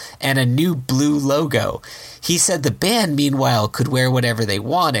himself and a new blue logo. He said the band, meanwhile, could wear whatever they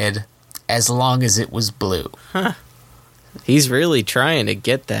wanted as long as it was blue. Huh. He's really trying to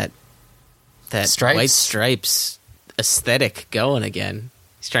get that Stripes? White Stripes aesthetic going again.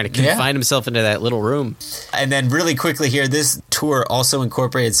 He's trying to confine himself into that little room. And then really quickly here, this tour also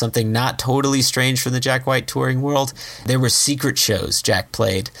incorporated something not totally strange from the Jack White touring world. There were secret shows Jack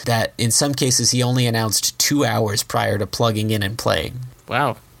played that in some cases he only announced 2 hours prior to plugging in and playing.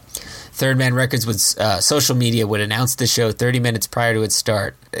 Wow. Third Man Records would social media would announce the show 30 minutes prior to its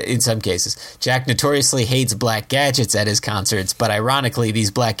start. In some cases, Jack notoriously hates black gadgets at his concerts, but ironically,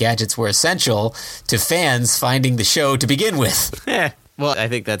 these black gadgets were essential to fans finding the show to begin with. Well, I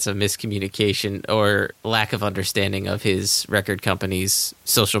think that's a miscommunication or lack of understanding of his record company's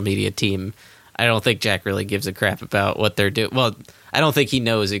social media team. I don't think Jack really gives a crap about what they're doing. Well, I don't think he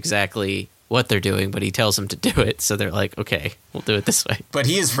knows exactly what they're doing, but he tells them to do it. So they're like, okay, we'll do it this way. But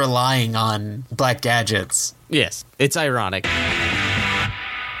he is relying on black gadgets. Yes, it's ironic.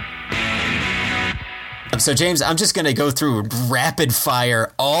 So, James, I'm just going to go through rapid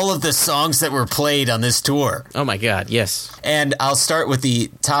fire all of the songs that were played on this tour. Oh, my God, yes. And I'll start with the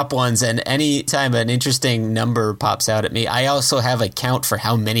top ones, and anytime an interesting number pops out at me, I also have a count for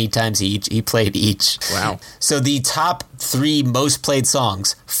how many times he played each. Wow. So the top 3 most played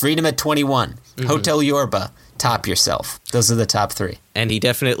songs, Freedom at 21, Hotel Yorba, Top Yourself. Those are the top 3. And he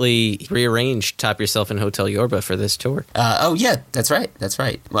definitely rearranged Top Yourself and Hotel Yorba for this tour. Oh, yeah, that's right. That's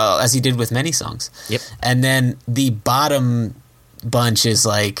right. Well, as he did with many songs. Yep. And then the bottom bunch is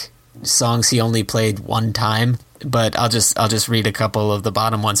like songs he only played one time. But I'll just read a couple of the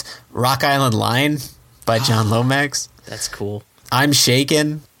bottom ones. Rock Island Line by John Lomax. That's cool. I'm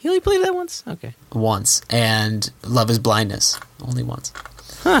Shaken. He only played that once? Okay. Once. And Love is Blindness. Only once.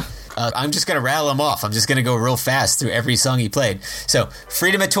 Huh. I'm just going to rattle them off. I'm just going to go real fast through every song he played. So,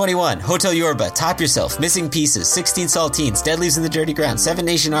 Freedom at 21, Hotel Yorba, Top Yourself, Missing Pieces, 16 Saltines, Dead Leaves in the Dirty Ground, Seven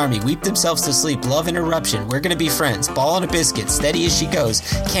Nation Army, Weep Themselves to Sleep, Love Interruption, We're Gonna Be Friends, Ball on a Biscuit, Steady as She Goes,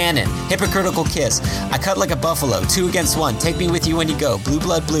 Cannon, Hypocritical Kiss, I Cut Like a Buffalo, 2 Against 1, Take Me With You When You Go, Blue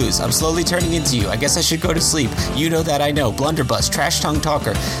Blood Blues, I'm Slowly Turning Into You, I Guess I Should Go to Sleep, You Know That I Know, Blunderbuss, Trash Tongue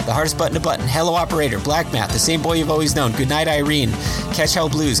Talker, The Hardest Button to Button, Hello Operator, Black Math, The Same Boy You've Always Known, Goodnight Irene, Catch Hell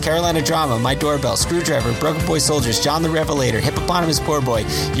Blues, Carolina Drama, My Doorbell, Screwdriver, Broken Boy Soldiers, John the Revelator, Hippopotamus Poor Boy,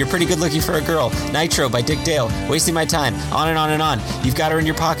 You're Pretty Good Looking for a Girl, Nitro by Dick Dale, Wasting My Time, On and On and On, You've Got Her in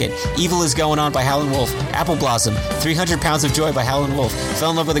Your Pocket, Evil Is Going On by Howlin' Wolf, Apple Blossom, 300 Pounds of Joy by Howlin' Wolf, Fell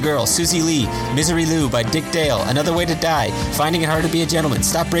in Love with a Girl, Susie Lee, Misery Lou by Dick Dale, Another Way to Die, Finding It Hard to Be a Gentleman,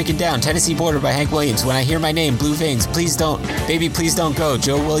 Stop Breaking Down, Tennessee Border by Hank Williams, When I Hear My Name, Blue Veins, Please Don't, Baby Please Don't Go,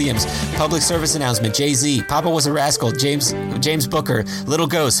 Joe Williams, Public Service Announcement, Jay-Z, Papa Was a Rascal, James Booker, Little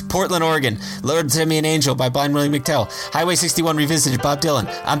Ghost, Portland, Oregon, Lord Send Me an Angel by Blind Willie McTell, Highway 61 Revisited, Bob Dylan,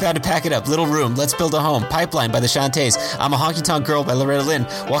 I'm Bound to Pack It Up, Little Room, Let's Build a Home, Pipeline by the Shantays, I'm a Honky Tonk Girl by Loretta Lynn,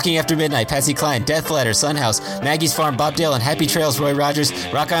 Walking After Midnight, Patsy Cline, Death Letter, Sunhouse, Maggie's Farm, Bob Dylan, Happy Trails, Roy Rogers,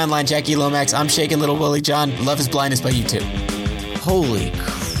 Rock Island Line, Jackie Lomax, I'm Shaking, Little Willie John, Love is Blindness by U2. Holy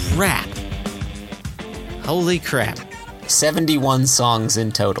crap. Holy crap. 71 songs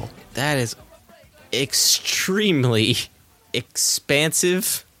in total. That is extremely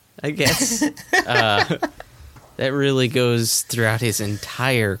expansive, I guess. That really goes throughout his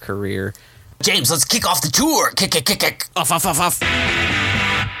entire career. James, let's kick off the tour. Kick. Off.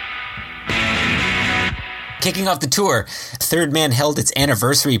 Kicking off the tour, Third Man held its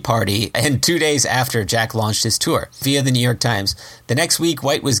anniversary party, and 2 days after Jack launched his tour, via the New York Times. The next week,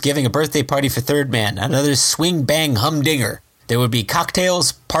 White was giving a birthday party for Third Man, another swing-bang humdinger. There would be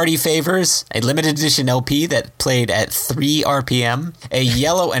cocktails, party favors, a limited edition LP that played at 3 RPM, a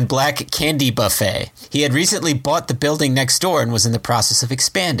yellow and black candy buffet. He had recently bought the building next door and was in the process of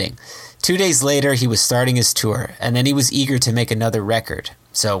expanding. 2 days later, he was starting his tour, and then he was eager to make another record.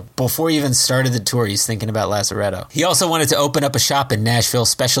 So before he even started the tour, he's thinking about Lazaretto. He also wanted to open up a shop in Nashville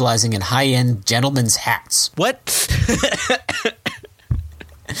specializing in high-end gentlemen's hats. What?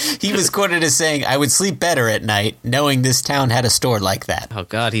 He was quoted as saying, I would sleep better at night knowing this town had a store like that. Oh,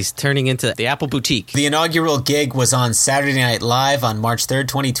 God, he's turning into the Apple Boutique. The inaugural gig was on Saturday Night Live on March 3rd,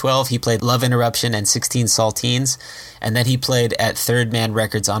 2012. He played Love Interruption and 16 Saltines. And then he played at Third Man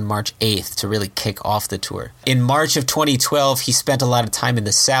Records on March 8th to really kick off the tour. In March of 2012, he spent a lot of time in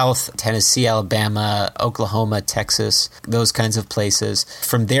the South, Tennessee, Alabama, Oklahoma, Texas, those kinds of places.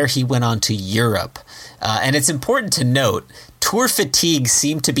 From there, he went on to Europe. And it's important to note, tour fatigue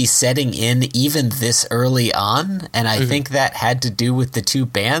seemed to be setting in even this early on, and I think that had to do with the two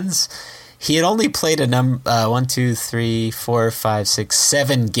bands. He had only played 7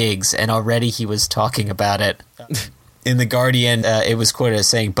 gigs, and already he was talking about it. In The Guardian, it was quoted as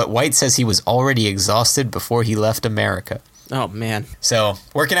saying, but White says he was already exhausted before he left America. Oh, man. So,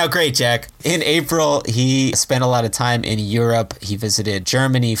 working out great, Jack. In April, he spent a lot of time in Europe. He visited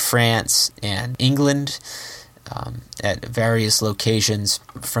Germany, France, and England at various locations.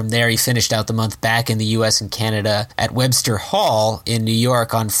 From there, he finished out the month back in the U.S. and Canada at Webster Hall in New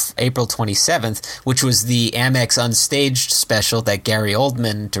York on April 27th, which was the Amex Unstaged special that Gary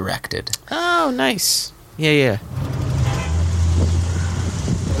Oldman directed. Oh, nice. Yeah.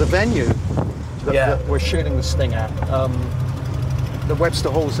 the venue that we're shooting this thing at. The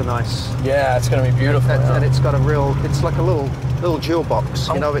Webster Halls are nice. Yeah, it's going to be beautiful. And it's got it's like a little jewel box.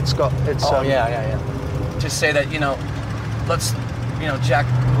 You know, it's. Yeah. Just say that, let's, Jack,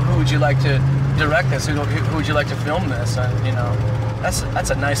 who would you like to direct this? Who would you like to film this? And, that's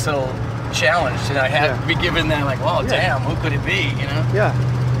a nice little challenge. And I had to be given that, like, oh, damn, who could it be, Yeah.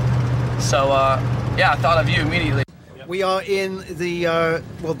 So, I thought of you immediately. We are in the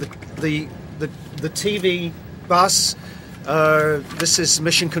TV bus. This is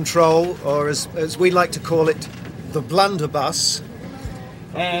Mission Control, or as we like to call it, the blunderbuss.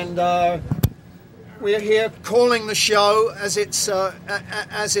 And we're here calling the show as it's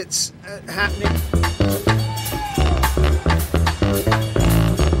happening.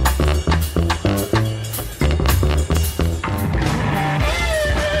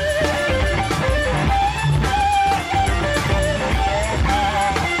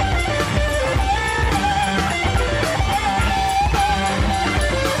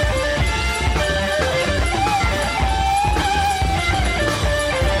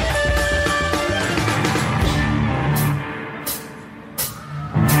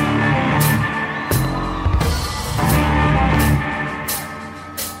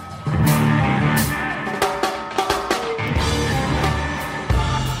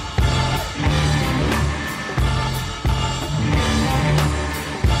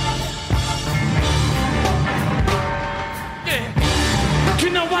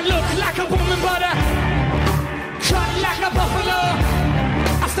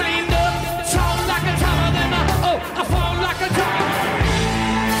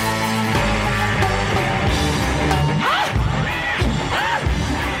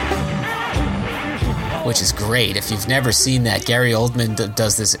 Which is great. If you've never seen that, Gary Oldman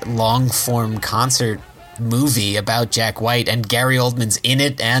does this long-form concert movie about Jack White, and Gary Oldman's in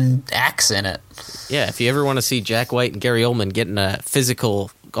it and acts in it. Yeah, if you ever want to see Jack White and Gary Oldman get in a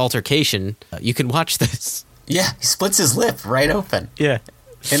physical altercation, you can watch this. Yeah, he splits his lip right open. Yeah.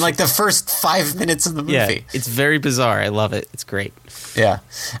 In like the first 5 minutes of the movie. Yeah, it's very bizarre. I love it. It's great. Yeah.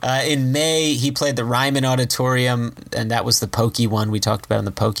 In May, he played the Ryman Auditorium, and that was the Pokey one we talked about in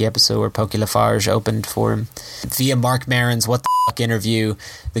the Pokey episode where Pokey Lafarge opened for him. Via Mark Maron's What the Fuck interview,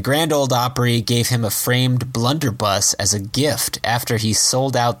 the Grand Ole Opry gave him a framed blunderbuss as a gift after he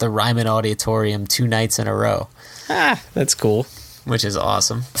sold out the Ryman Auditorium 2 nights in a row. That's cool. Which is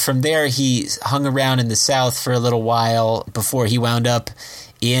awesome. From there, he hung around in the South for a little while before he wound up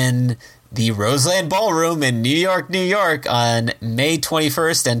in the Roseland Ballroom in New York, New York on May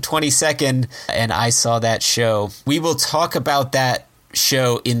 21st and 22nd, and I saw that show. We will talk about that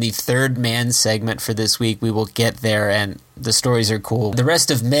show in the Third Man segment for this week. We will get there, and the stories are cool. The rest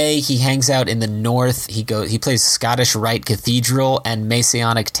of May, he hangs out in the North. He plays Scottish Rite Cathedral and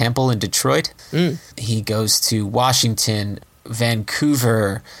Masonic Temple in Detroit. He goes to Washington,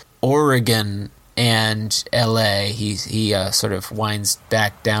 Vancouver, Oregon, and LA. He sort of winds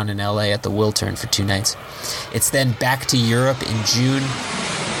back down in LA at the Wiltern for 2 nights. It's then back to Europe in June,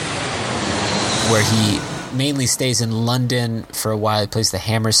 where he mainly stays in London for a while. He plays the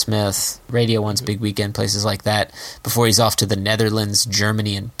Hammersmith, Radio 1's Big Weekend, places like that, before he's off to the Netherlands,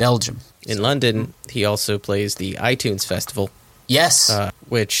 Germany, and Belgium. In London, he also plays the iTunes Festival. Yes.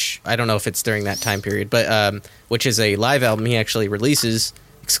 Which, I don't know if it's during that time period, but which is a live album he actually releases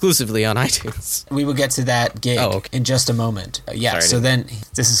exclusively on iTunes. We will get to that gig in just a moment. So then,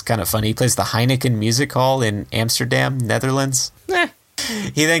 this is kind of funny. He plays the Heineken Music Hall in Amsterdam, Netherlands.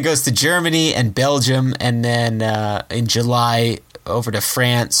 He then goes to Germany and Belgium, and then in July over to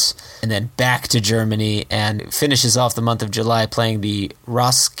France, and then back to Germany, and finishes off the month of July playing the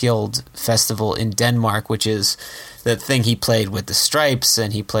Roskilde Festival in Denmark, which is the thing he played with the Stripes,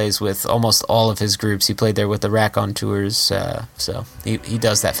 and he plays with almost all of his groups. He played there with the Raconteurs, so he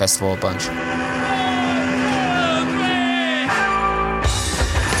does that festival a bunch.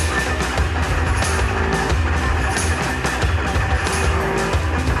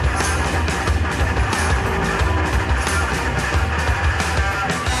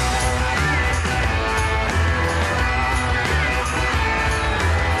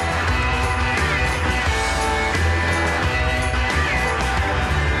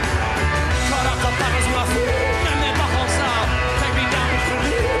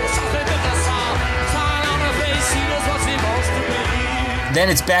 Then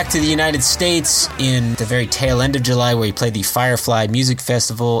it's back to the United States in the very tail end of July, where he played the Firefly Music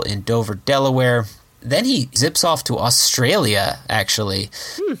Festival in Dover, Delaware. Then he zips off to Australia, actually,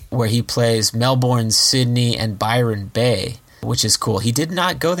 where he plays Melbourne, Sydney, and Byron Bay, which is cool. He did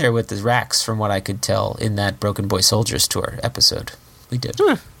not go there with the Rax, from what I could tell, in that Broken Boy Soldiers tour episode. We did.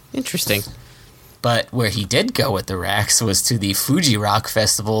 Interesting. But where he did go with the Rax was to the Fuji Rock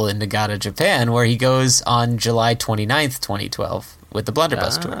Festival in Nagata, Japan, where he goes on July 29th, 2012, with the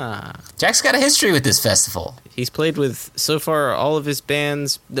Blunderbuss Tour. Jack's got a history with this festival. He's played with, so far, all of his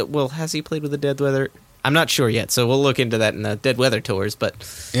bands. Well, has he played with the Dead Weather? I'm not sure yet, so we'll look into that in the Dead Weather tours, but...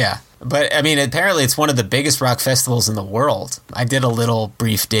 Yeah, but, I mean, apparently it's one of the biggest rock festivals in the world. I did a little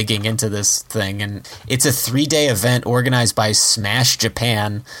brief digging into this thing, and it's a 3-day event organized by Smash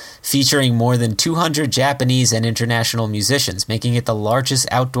Japan, featuring more than 200 Japanese and international musicians, making it the largest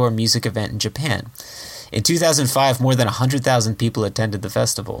outdoor music event in Japan. In 2005, more than 100,000 people attended the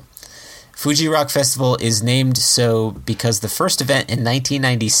festival. Fuji Rock Festival is named so because the first event in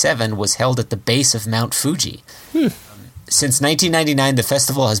 1997 was held at the base of Mount Fuji. Since 1999, the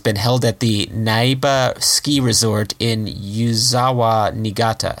festival has been held at the Naiba Ski Resort in Yuzawa,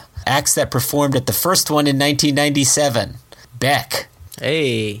 Niigata. Acts that performed at the first one in 1997. Beck.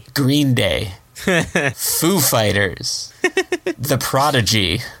 Hey. Green Day. Foo Fighters. The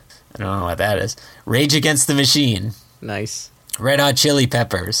Prodigy. I don't know what that is. Rage Against the Machine. Nice. Red Hot Chili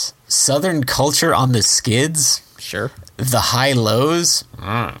Peppers. Southern Culture on the Skids. Sure. The High Lows.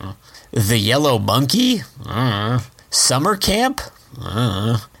 The Yellow Monkey. Summer Camp.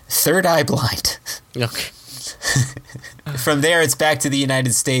 Third Eye Blind. Okay. From there, it's back to the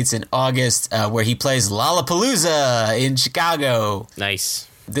United States in August, where he plays Lollapalooza in Chicago. Nice.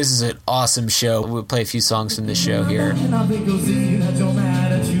 This is an awesome show. We'll play a few songs from this show here.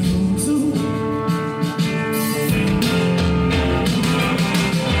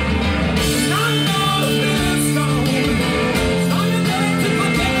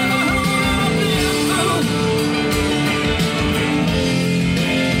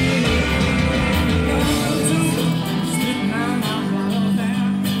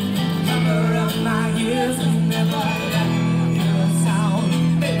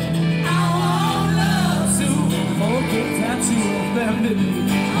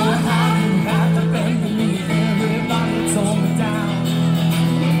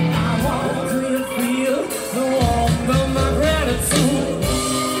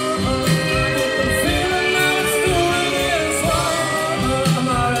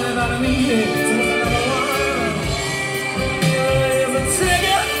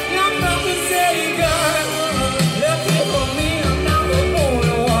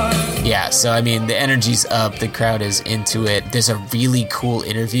 So, I mean, the energy's up. The crowd is into it. There's a really cool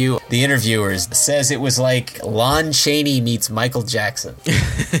interview. The interviewer says it was like Lon Chaney meets Michael Jackson.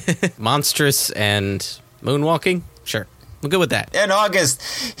 Monstrous and moonwalking? Sure. We'll go with that. In August,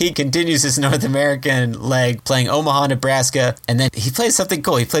 he continues his North American leg, playing Omaha, Nebraska, and then he plays something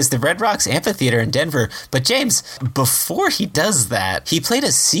cool. He plays the Red Rocks Amphitheater in Denver. But James, before he does that, he played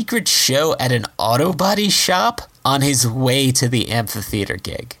a secret show at an auto body shop on his way to the amphitheater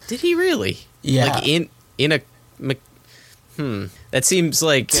gig. Did he really? Yeah. Like in a... That seems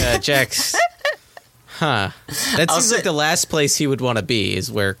like Jack's... That seems like the last place he would want to be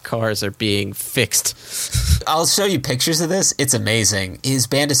is where cars are being fixed. I'll show you pictures of this. It's amazing. His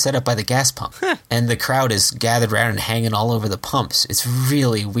band is set up by the gas pump, and the crowd is gathered around and hanging all over the pumps. It's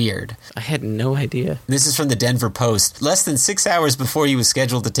really weird. I had no idea. This is from the Denver Post. Less than 6 hours before he was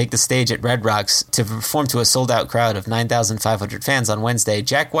scheduled to take the stage at Red Rocks to perform to a sold-out crowd of 9,500 fans on Wednesday,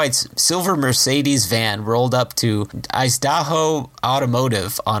 Jack White's silver Mercedes van rolled up to Idaho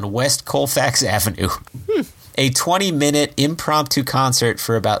Automotive on West Colfax Avenue. A 20-minute impromptu concert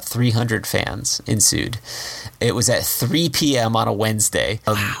for about 300 fans ensued. It was at 3 p.m. on a Wednesday.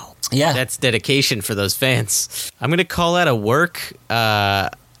 Wow. Yeah. That's dedication for those fans. I'm going to call out of work. Where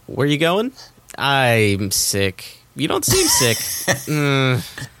are you going? I'm sick. You don't seem sick.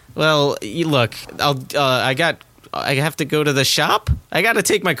 Well, look, I have to go to the shop. I got to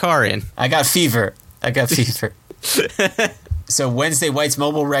take my car in. I got fever. So Wednesday, White's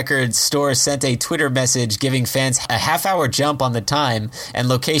Mobile Records store sent a Twitter message giving fans a half-hour jump on the time and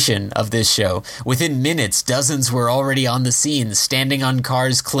location of this show. Within minutes, dozens were already on the scene, standing on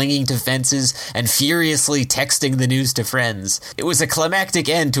cars, clinging to fences, and furiously texting the news to friends. It was a climactic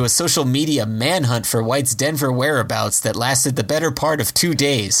end to a social media manhunt for White's Denver whereabouts that lasted the better part of 2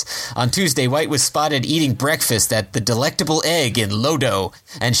 days. On Tuesday, White was spotted eating breakfast at the Delectable Egg in Lodo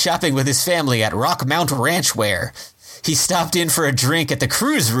and shopping with his family at Rockmount Ranchware. He stopped in for a drink at the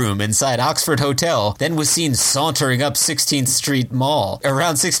Cruise Room inside Oxford Hotel, then was seen sauntering up 16th Street Mall.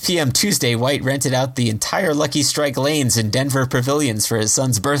 Around 6 p.m. Tuesday, White rented out the entire Lucky Strike lanes in Denver Pavilions for his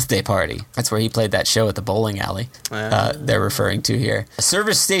son's birthday party. That's where he played that show at the bowling alley they're referring to here. A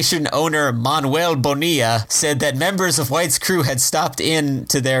service station owner, Manuel Bonilla, said that members of White's crew had stopped in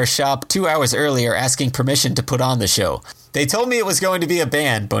to their shop 2 hours earlier asking permission to put on the show. They told me it was going to be a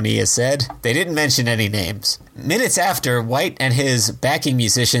band, Bonilla said. They didn't mention any names. Minutes after, White and his backing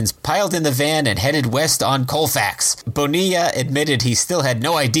musicians piled in the van and headed west on Colfax. Bonilla admitted he still had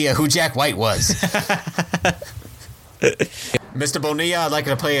no idea who Jack White was. Mr. Bonilla, I'd like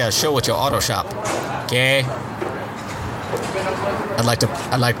to play a show at your auto shop. Okay? I'd like to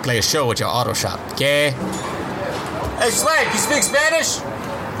play a show at your auto shop. Okay? Hey, Swag, you speak Spanish?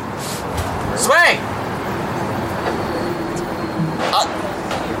 Swag!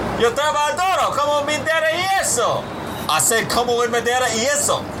 Yo trabajador, como me dera y eso? I said, como me dera y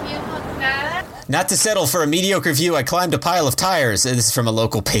eso? Not to settle for a mediocre view, I climbed a pile of tires. This is from a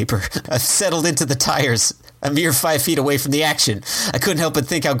local paper. I've settled into the tires, a mere 5 feet away from the action. I couldn't help but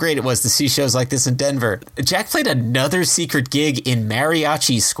think how great it was to see shows like this in Denver. Jack played another secret gig in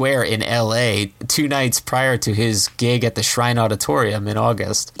Mariachi Square in L.A. 2 nights prior to his gig at the Shrine Auditorium in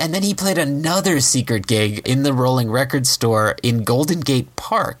August. And then he played another secret gig in the Rolling Record store in Golden Gate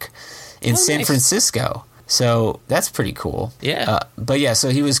Park in San Francisco. So that's pretty cool. Yeah. But yeah, so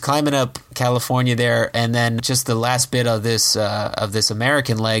he was climbing up California there, and then just the last bit of this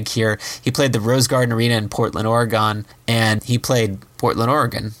American leg here, he played the Rose Garden Arena in Portland, Oregon, and he played Portland,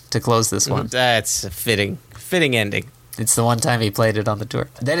 Oregon to close this one. That's a fitting ending. It's the one time he played it on the tour.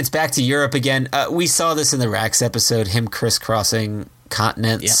 Then it's back to Europe again. We saw this in the Rax episode, him crisscrossing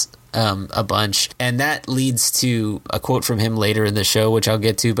continents. Yeah. A bunch, and that leads to a quote from him later in the show, which I'll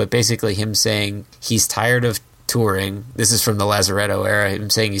get to, but basically him saying he's tired of touring. This is from the Lazaretto era. Him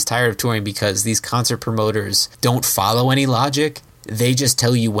saying he's tired of touring because these concert promoters don't follow any logic. They just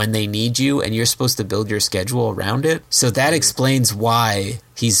tell you when they need you, and you're supposed to build your schedule around it. So that explains why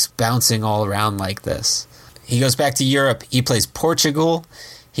he's bouncing all around like this. He goes back to Europe. He plays Portugal.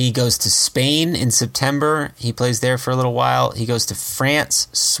 He goes to Spain in September. He plays there for a little while. He goes to France,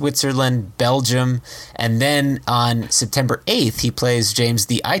 Switzerland, Belgium. And then on September 8th, he plays James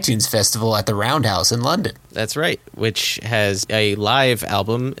the iTunes Festival at the Roundhouse in London. That's right, which has a live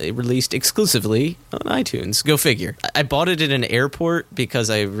album released exclusively on iTunes. Go figure. I bought it in an airport because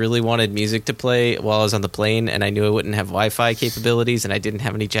I really wanted music to play while I was on the plane, and I knew I wouldn't have Wi-Fi capabilities, and I didn't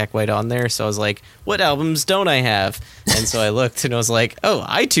have any Jack White on there. So I was like, what albums don't I have? And so I looked, and I was like, oh,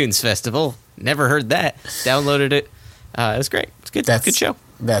 iTunes Festival. Never heard that. Downloaded it. It was great. It's good. Good show.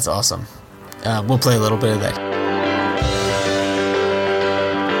 That's awesome. We'll play a little bit of that.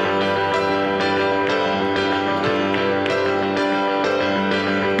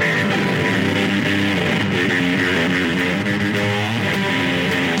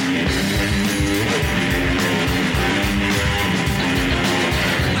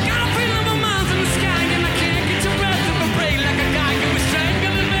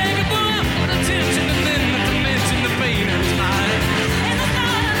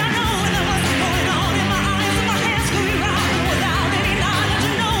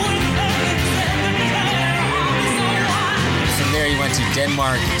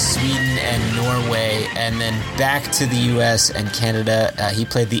 Denmark, Sweden, and Norway, and then back to the U.S. and Canada. He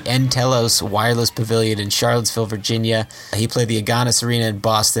played the Entelos Wireless Pavilion in Charlottesville, Virginia. He played the Agganis Arena in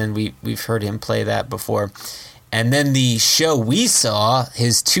Boston. We've heard him play that before. And then the show we saw,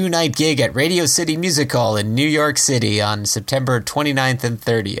 his 2-night gig at Radio City Music Hall in New York City on September 29th and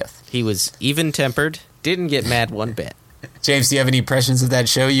 30th. He was even-tempered, didn't get mad one bit. James, do you have any impressions of that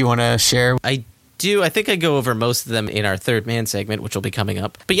show you want to share? I do. I think I go over most of them in our Third Man segment, which will be coming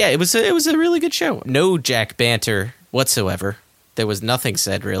up. But yeah, it was a really good show. No Jack banter whatsoever. There was nothing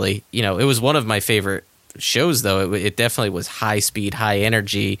said, really. You know, it was one of my favorite shows, though. It definitely was high speed, high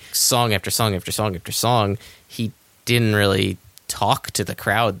energy, song after song after song after song. He didn't really talk to the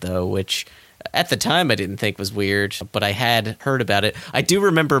crowd, though, which at the time I didn't think was weird, but I had heard about it. I do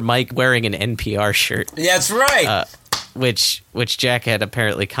remember Mike wearing an NPR shirt. Yeah, that's right. Which Jack had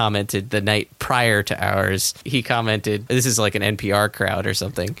apparently commented the night prior to ours. He commented, this is like an NPR crowd or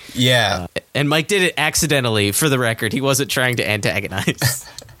something. Yeah. And Mike did it accidentally, for the record. He wasn't trying to antagonize.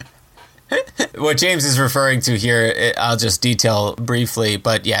 What James is referring to here, I'll just detail briefly.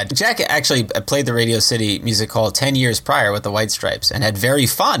 But yeah, Jack actually played the Radio City Music Hall 10 years prior with the White Stripes and had very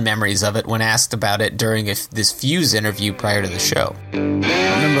fond memories of it when asked about it during this Fuse interview prior to the show. I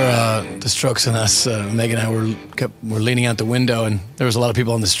remember the Strokes and us, Meg and I were leaning out the window, and there was a lot of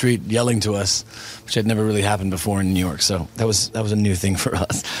people on the street yelling to us, which had never really happened before in New York. So that was a new thing for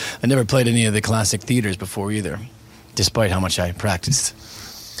us. I never played any of the classic theaters before either, despite how much I practiced.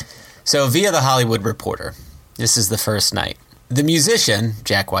 So via The Hollywood Reporter, this is the first night. The musician,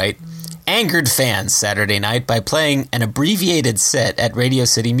 Jack White, angered fans Saturday night by playing an abbreviated set at Radio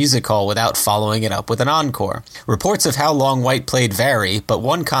City Music Hall without following it up with an encore. Reports of how long White played vary, but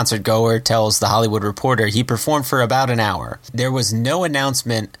one concert goer tells The Hollywood Reporter he performed for about an hour. There was no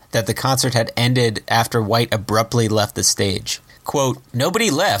announcement that the concert had ended after White abruptly left the stage. Quote, nobody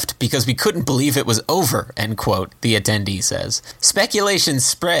left because we couldn't believe it was over, end quote, the attendee says. Speculation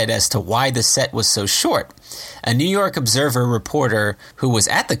spread as to why the set was so short. A New York Observer reporter who was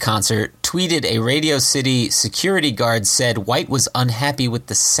at the concert tweeted a Radio City security guard said White was unhappy with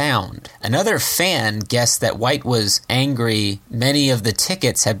the sound. Another fan guessed that White was angry many of the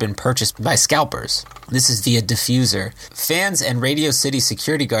tickets had been purchased by scalpers. This is via Diffuser. Fans and Radio City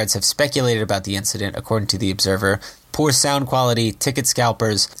security guards have speculated about the incident, according to the Observer. Poor sound quality, ticket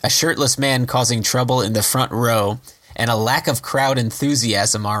scalpers, a shirtless man causing trouble in the front row, and a lack of crowd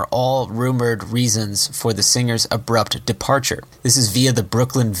enthusiasm are all rumored reasons for the singer's abrupt departure. This is via the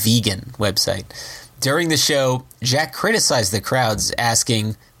Brooklyn Vegan website. During the show, Jack criticized the crowds,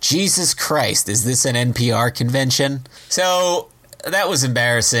 asking, Jesus Christ, is this an NPR convention? So that was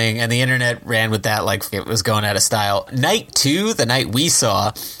embarrassing, and the internet ran with that like it was going out of style. Night 2, the night we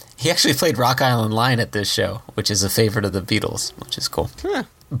saw, he actually played Rock Island Line at this show, which is a favorite of the Beatles, which is cool. Huh.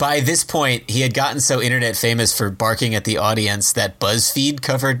 By this point, he had gotten so internet famous for barking at the audience that BuzzFeed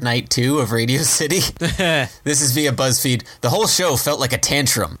covered Night 2 of Radio City. This is via BuzzFeed. The whole show felt like a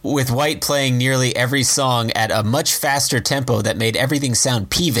tantrum, with White playing nearly every song at a much faster tempo that made everything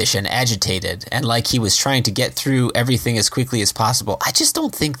sound peevish and agitated, and like he was trying to get through everything as quickly as possible. I just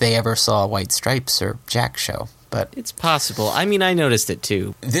don't think they ever saw White Stripes or Jack's show. But it's possible. I mean, I noticed it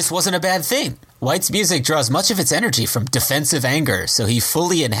too. This wasn't a bad thing. White's music draws much of its energy from defensive anger, so he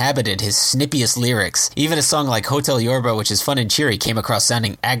fully inhabited his snippiest lyrics. Even a song like Hotel Yorba, which is fun and cheery, came across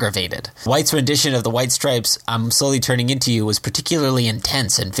sounding aggravated. White's rendition of the White Stripes' I'm Slowly Turning Into You was particularly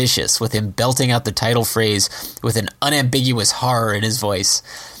intense and vicious, with him belting out the title phrase with an unambiguous horror in his voice.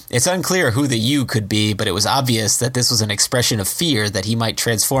 It's unclear who the you could be, but it was obvious that this was an expression of fear that he might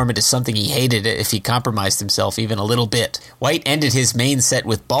transform into something he hated if he compromised himself even a little bit. White ended his main set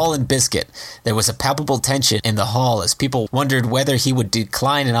with Ball and Biscuit. There was a palpable tension in the hall as people wondered whether he would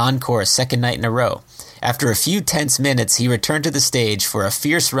decline an encore a second night in a row. After a few tense minutes, he returned to the stage for a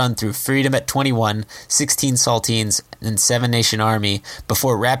fierce run through Freedom at 21, 16 Saltines, and Seven Nation Army,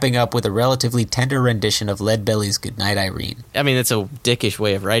 before wrapping up with a relatively tender rendition of Leadbelly's Goodnight Irene. I mean, it's a dickish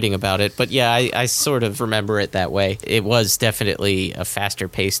way of writing about it, but yeah, I sort of remember it that way. It was definitely a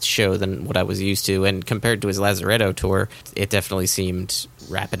faster-paced show than what I was used to, and compared to his Lazaretto tour, it definitely seemed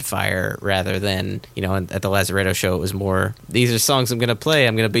rapid fire rather than, you know, at the Lazaretto show it was more, these are songs I'm going to play,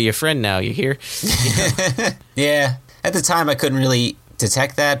 I'm going to be your friend now, you hear? Yeah, at the time I couldn't really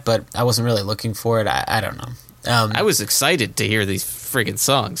detect that, but I wasn't really looking for it. I don't know. I was excited to hear these friggin'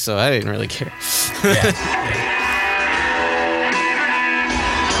 songs, so I didn't really care. Yeah.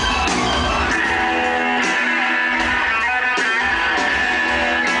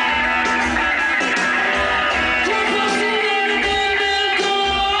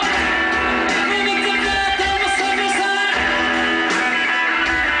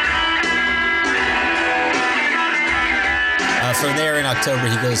 From there in October,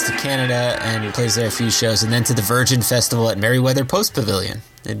 he goes to Canada and plays there a few shows, and then to the Virgin Festival at Merriweather Post Pavilion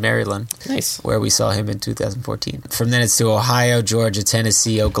in Maryland. Nice. Where we saw him in 2014. From then it's to Ohio, Georgia,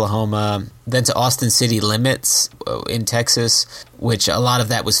 Tennessee, Oklahoma, then to Austin City Limits in Texas, which a lot of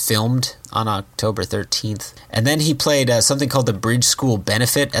that was filmed on October 13th. And then he played something called the Bridge School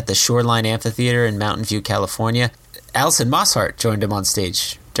Benefit at the Shoreline Amphitheater in Mountain View, California. Alison Mosshart joined him on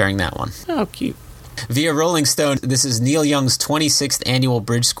stage during that one. Oh, cute. Via Rolling Stone, this is Neil Young's 26th annual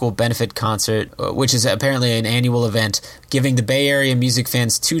Bridge School Benefit Concert, which is apparently an annual event, giving the Bay Area music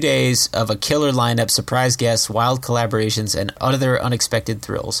fans 2 days of a killer lineup, surprise guests, wild collaborations, and other unexpected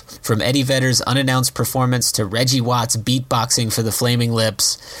thrills. From Eddie Vedder's unannounced performance to Reggie Watts beatboxing for the Flaming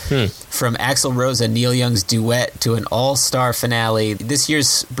Lips, from Axl Rose and Neil Young's duet to an all-star finale, this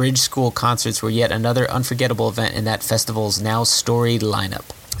year's Bridge School concerts were yet another unforgettable event in that festival's now storied lineup.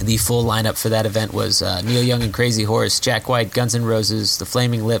 The full lineup for that event was Neil Young and Crazy Horse, Jack White, Guns N' Roses, The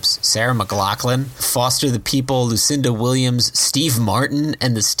Flaming Lips, Sarah McLachlan, Foster the People, Lucinda Williams, Steve Martin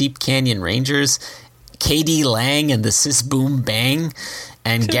and the Steep Canyon Rangers, K.D. Lang and the Sis Boom Bang,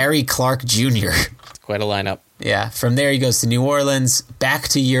 and Gary Clark Jr. Quite a lineup. Yeah, from there he goes to New Orleans, back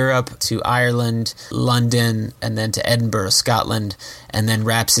to Europe, to Ireland, London, and then to Edinburgh, Scotland, and then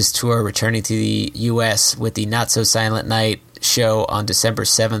wraps his tour returning to the U.S. with the Not So Silent Night show on December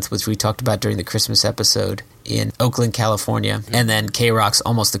 7th, which we talked about during the Christmas episode in Oakland, California, and then K-Rock's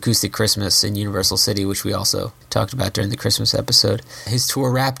Almost Acoustic Christmas in Universal City, which we also talked about during the Christmas episode. His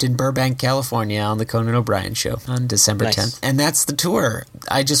tour wrapped in Burbank, California on the Conan O'Brien Show on December 10th. And that's the tour.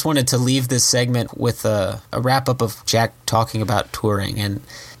 I just wanted to leave this segment with a wrap-up of Jack talking about touring. And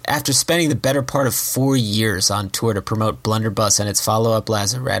after spending the better part of 4 years on tour to promote Blunderbuss and its follow-up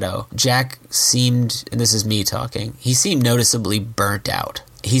Lazaretto, Jack seemed, and this is me talking, he seemed noticeably burnt out.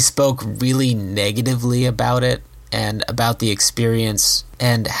 He spoke really negatively about it and about the experience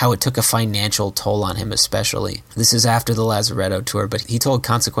and how it took a financial toll on him especially. This is after the Lazaretto tour, but he told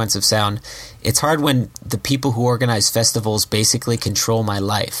Consequence of Sound, "It's hard when the people who organize festivals basically control my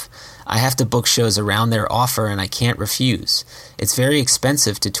life. I have to book shows around their offer and I can't refuse. It's very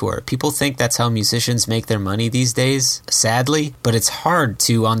expensive to tour. People think that's how musicians make their money these days, sadly, but it's hard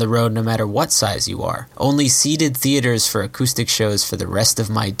to on the road no matter what size you are. Only seated theaters for acoustic shows for the rest of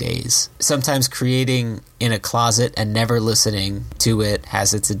my days. Sometimes creating in a closet and never listening to it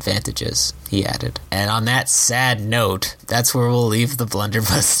has its advantages," he added. And on that sad note, that's where we'll leave the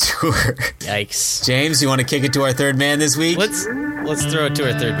Blunderbuss tour. Yikes. James, you want to kick it to our third man this week? Let's throw it to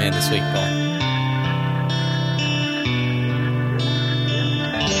our third man this week, Paul.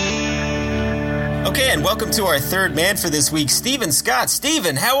 Okay, and welcome to our third man for this week, Stephen Scott.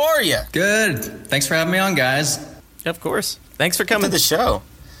 Stephen, how are you? Good. Thanks for having me on, guys. Of course. Thanks for coming to the show.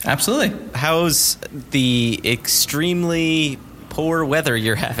 Absolutely. How's the extremely poor weather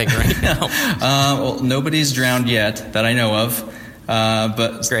you're having right now? Well, nobody's drowned yet that I know of.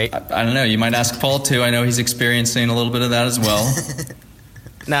 But great. I don't know. You might ask Paul, too. I know he's experiencing a little bit of that as well.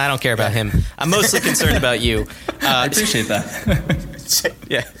 No, I don't care about him. I'm mostly concerned about you. I appreciate that.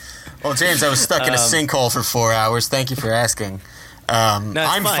 Yeah. Well, James, I was stuck in a sinkhole for 4 hours. Thank you for asking. No,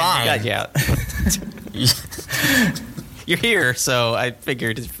 I'm fine. I got you out. You're here, so I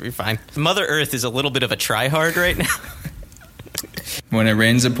figured you're fine. Mother Earth is a little bit of a try-hard right now. When it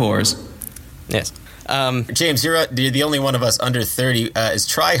rains, it pours. Yes. James, you're the only one of us under 30. Is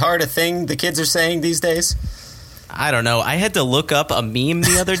try hard a thing the kids are saying these days? I don't know. I had to look up a meme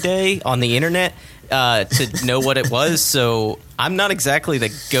the other day on the internet to know what it was, so I'm not exactly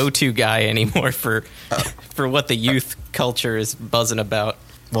the go-to guy anymore for what the youth culture is buzzing about.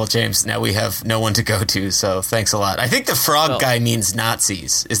 Well, James, now we have no one to go to, so thanks a lot. I think the frog guy means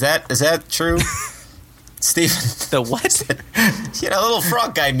Nazis. Is that true? Stephen? The what? You know, little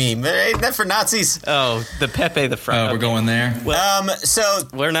frog guy meme. Ain't that for Nazis? Oh, the Pepe the Frog. Oh, we're going there? So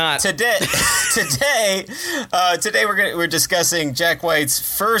we're not. Today we're discussing Jack White's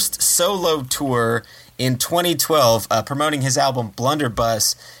first solo tour in 2012, promoting his album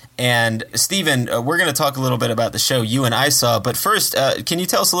Blunderbuss. And Stephen, we're going to talk a little bit about the show you and I saw. But first, can you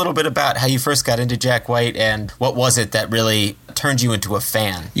tell us a little bit about how you first got into Jack White and what was it that really turned you into a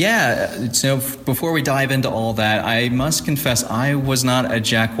fan? Yeah, so before we dive into all that, I must confess I was not a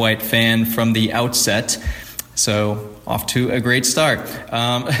Jack White fan from the outset. So off to a great start.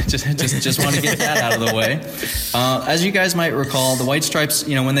 Just want to get that out of the way. As you guys might recall, the White Stripes,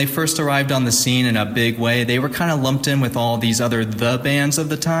 when they first arrived on the scene in a big way, they were kind of lumped in with all these other the bands of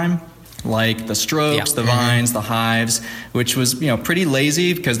the time, like the Strokes, the Vines, the Hives, which was, pretty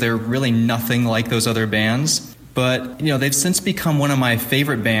lazy because they're really nothing like those other bands. But, they've since become one of my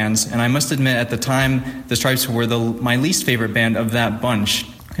favorite bands, and I must admit at the time, the Stripes were my least favorite band of that bunch.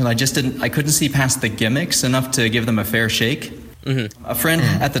 I couldn't see past the gimmicks enough to give them a fair shake. Mm-hmm. A friend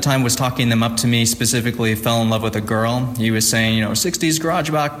at the time was talking them up to me, specifically fell in love with a girl. He was saying, 60s garage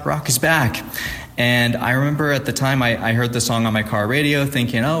rock is back. And I remember at the time I heard the song on my car radio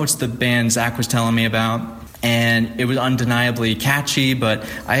thinking, it's the band Zach was telling me about. And it was undeniably catchy, but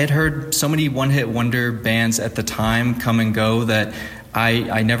I had heard so many one-hit wonder bands at the time come and go that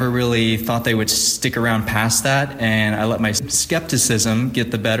I never really thought they would stick around past that, and I let my skepticism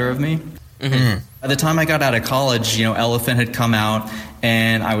get the better of me. Mm-hmm. By the time I got out of college, Elephant had come out,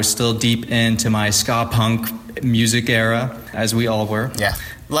 and I was still deep into my ska punk music era, as we all were. Yeah,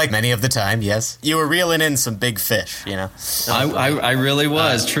 like many of the time, yes. You were reeling in some big fish, I really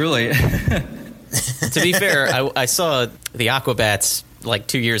was, truly. To be fair, I saw the Aquabats like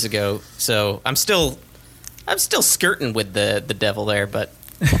 2 years ago, so I'm still skirting with the devil there, but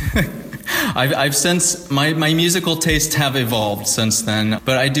I've since my musical tastes have evolved since then.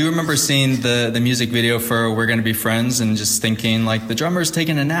 But I do remember seeing the music video for "We're Gonna Be Friends" and just thinking like, the drummer's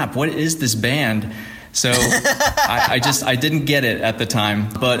taking a nap. What is this band? So I didn't get it at the time.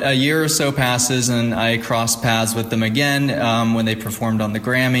 But a year or so passes and I crossed paths with them again when they performed on the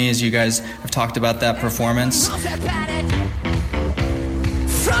Grammys. You guys have talked about that performance.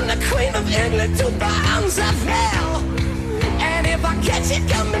 From the Queen of England to the hounds of hell, catch it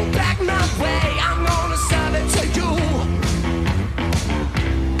coming back my way, I'm gonna serve it to you.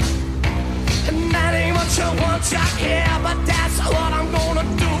 And that ain't what you want to hear, but that's what I'm gonna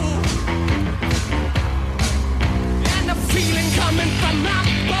do. And the feeling coming from my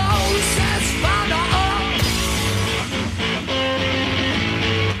bones says Father,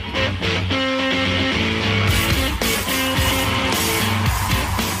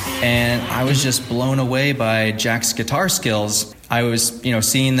 And I was just blown away by Jack's guitar skills. I was,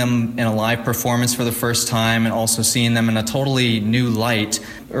 seeing them in a live performance for the first time and also seeing them in a totally new light.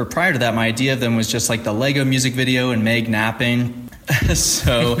 Or prior to that, my idea of them was just like the Lego music video and Meg napping.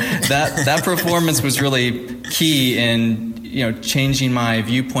 So that performance was really key in, changing my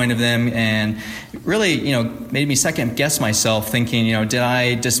viewpoint of them and really, made me second guess myself thinking, did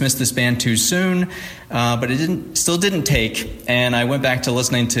I dismiss this band too soon? But it still didn't take. And I went back to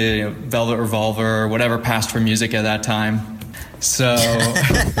listening to Velvet Revolver or whatever passed for music at that time. So,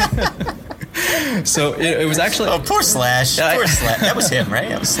 it was actually... Oh, poor Slash. Poor Slash. That was him, right?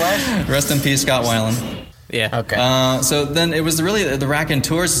 That was Slash? Rest in peace, Scott Weiland. Yeah. Okay. So then it was really the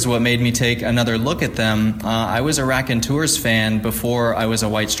Raconteurs is what made me take another look at them. I was a Raconteurs fan before I was a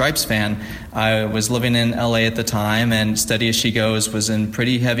White Stripes fan. I was living in LA at the time, and Steady As She Goes was in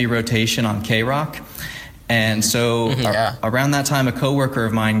pretty heavy rotation on K-Rock. And so around that time, a coworker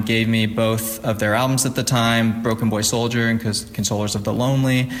of mine gave me both of their albums at the time, Broken Boy Soldier and Consolers of the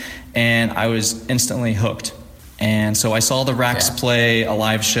Lonely, and I was instantly hooked. And so I saw the Rax play a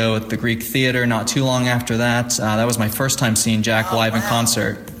live show at the Greek Theater not too long after that. That was my first time seeing Jack live in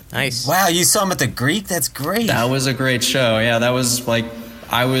concert. Nice. Wow, you saw him at the Greek? That's great. That was a great show. Yeah, that was like,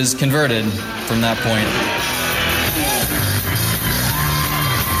 I was converted from that point.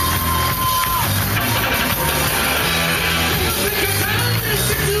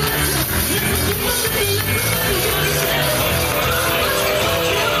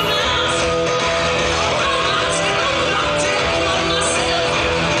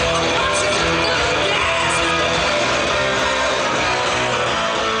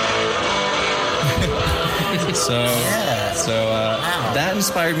 That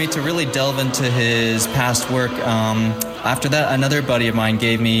inspired me to really delve into his past work. After that, another buddy of mine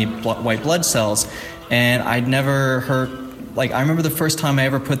gave me White Blood Cells, and I'd never heard... I remember the first time I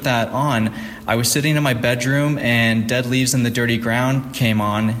ever put that on, I was sitting in my bedroom and Dead Leaves in the Dirty Ground came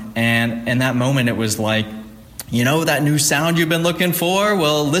on, and in that moment it was like, that new sound you've been looking for?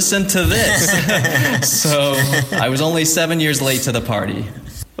 Well, listen to this. So I was only 7 years late to the party.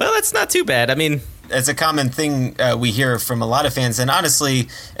 Well, that's not too bad. I mean... It's a common thing we hear from a lot of fans, and honestly,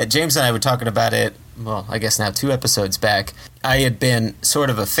 James and I were talking about it, well, I guess now 2 episodes back. I had been sort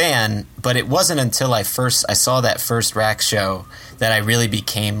of a fan, but it wasn't until I saw that first Rax show that I really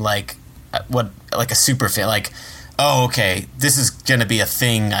became like a super fan. Like, oh, okay, this is going to be a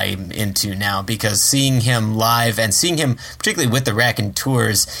thing I'm into now, because seeing him live and seeing him particularly with the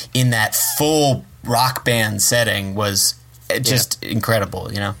Raconteurs in that full rock band setting was just incredible,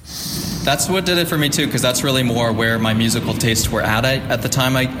 That's what did it for me too, because that's really more where my musical tastes were at the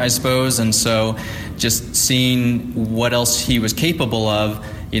time, I suppose. And so just seeing what else he was capable of,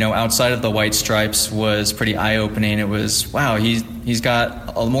 outside of the White Stripes was pretty eye-opening. It was, wow, he's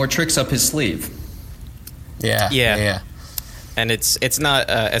got more tricks up his sleeve. Yeah. And it's not,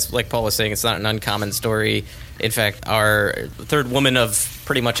 as like Paul was saying, it's not an uncommon story. In fact, our third woman of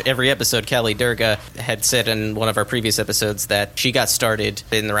pretty much every episode, Callie Durga, had said in one of our previous episodes that she got started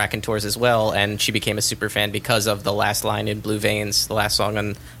in the Raconteurs as well, and she became a super fan because of the last line in Blue Veins, the last song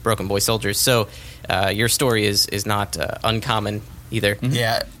on Broken Boy Soldiers. So your story is not uncommon either. Mm-hmm.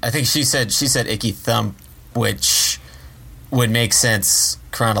 Yeah, I think she said Icky Thump, which would make sense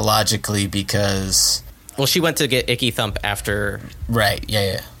chronologically because... Well, she went to get Icky Thump after... Right,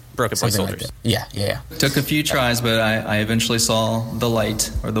 yeah. Broken Boy Soldiers. Like yeah. Took a few tries, but I eventually saw the light,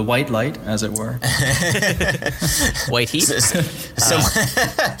 or the white light, as it were. White heat?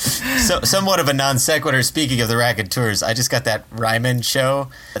 Somewhat of a non sequitur. Speaking of the Raconteurs, I just got that Ryman show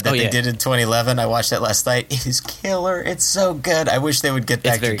that they did in 2011. I watched that last night. It is killer. It's so good. I wish they would get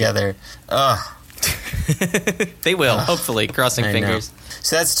back together. They will, hopefully. Crossing fingers.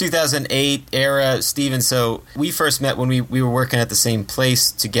 So that's 2008 era, Steven. So we first met when we were working at the same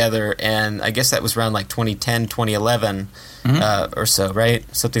place together, and I guess that was around like 2010, 2011 or so, right?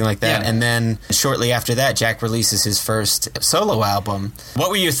 Something like that. Yeah. And then shortly after that, Jack releases his first solo album.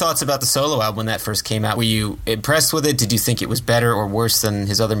 What were your thoughts about the solo album when that first came out? Were you impressed with it? Did you think it was better or worse than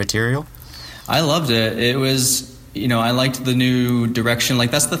his other material? I loved it. It was... I liked the new direction.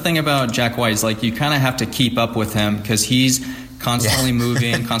 Like, that's the thing about Jack White, is like you kind of have to keep up with him because he's constantly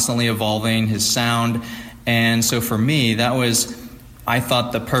moving, constantly evolving his sound. And so for me, that was I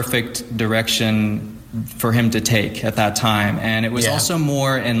thought, the perfect direction for him to take at that time. And it was also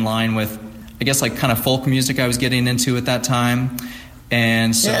more in line with, I guess, like kind of folk music I was getting into at that time.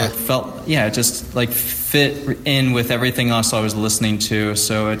 And so it felt, just like fit in with everything else I was listening to.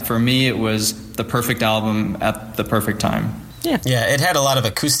 So for me, it was the perfect album at the perfect time. Yeah, it had a lot of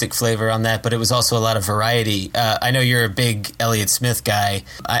acoustic flavor on that, but it was also a lot of variety. I know you're a big Elliott Smith guy.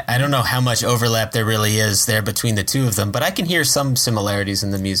 I don't know how much overlap there really is there between the two of them, but I can hear some similarities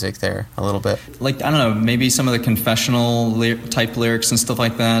in the music there a little bit. Like, I don't know, maybe some of the confessional type lyrics and stuff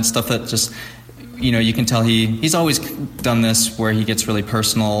like that, stuff that just, you can tell he's always done this where he gets really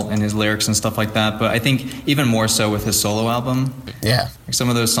personal in his lyrics and stuff like that, but I think even more so with his solo album. Yeah. Some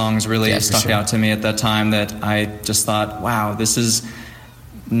of those songs really stuck out to me at that time that I just thought, wow, this is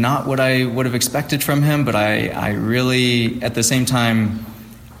not what I would have expected from him, but I really, at the same time,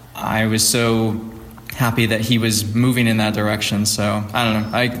 I was so happy that he was moving in that direction. So, I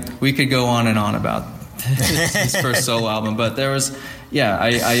don't know, we could go on and on about his first solo album, but there was... Yeah,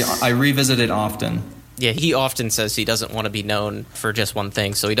 I revisit it often. Yeah, he often says he doesn't want to be known for just one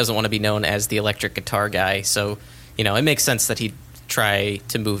thing, so he doesn't want to be known as the electric guitar guy. So, it makes sense that he'd try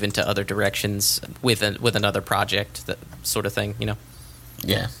to move into other directions with another project, that sort of thing,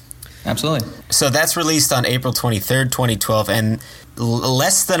 Yeah. Absolutely. So that's released on April 23rd, 2012, and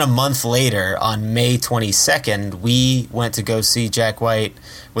less than a month later, on May 22nd, we went to go see Jack White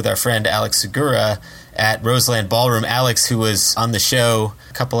with our friend Alex Segura at Roseland Ballroom. Alex, who was on the show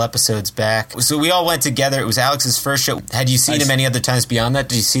a couple episodes back. So we all went together. It was Alex's first show. Had you seen him any other times beyond that?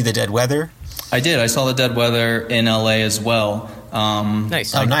 Did you see The Dead Weather? I did. I saw The Dead Weather in LA as well.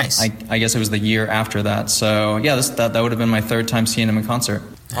 Nice. Nice. I guess it was the year after that. So, yeah, that would have been my third time seeing him in concert.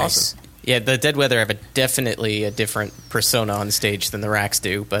 Awesome. Yeah, the Dead Weather have definitely a different persona on stage than the Racks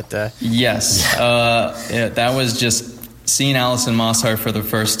do, but... Yes. That was just... Seeing Alison Mosshart for the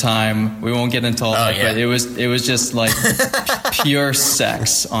first time, we won't get into all that, but it was just like pure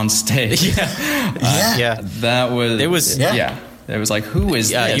sex on stage. That was... It was like, who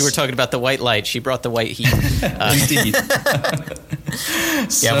is this? You were talking about the white light. She brought the white heat. Indeed.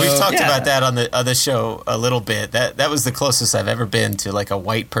 We've talked about that on the other show a little bit. That was the closest I've ever been to like a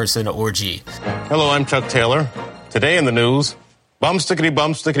white person orgy. Hello, I'm Chuck Taylor. Today in the news, bum stickety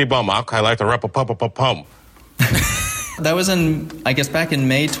bum, I like to rap a pum. That was I guess back in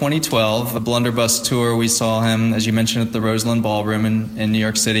May 2012, the Blunderbuss tour. We saw him, as you mentioned, at the Roseland Ballroom in New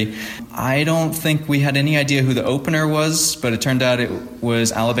York City. I don't think we had any idea who the opener was, but it turned out it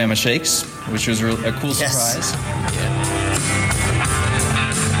was Alabama Shakes, which was a cool surprise.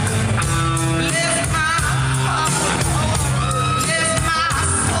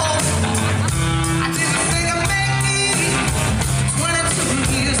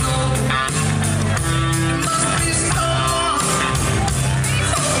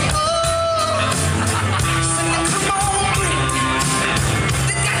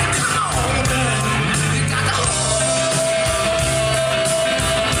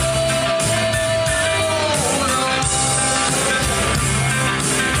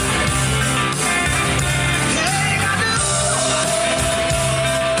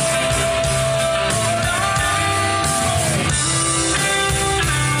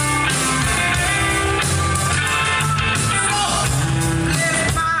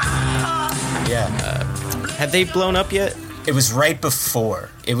 Had they blown up yet? It was right before.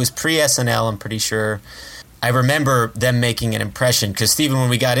 It was pre-SNL, I'm pretty sure. I remember them making an impression because, Stephen,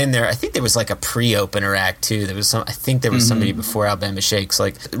 when we got in there, I think there was like a pre-opener act too. There was somebody before Alabama Shakes.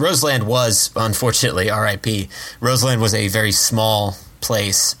 Like Roseland was, unfortunately, R.I.P. Roseland was a very small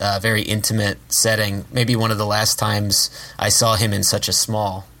place, very intimate setting. Maybe one of the last times I saw him in such a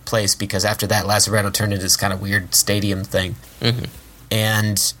small place, because after that, Lazaretto turned into this kind of weird stadium thing. Mm-hmm.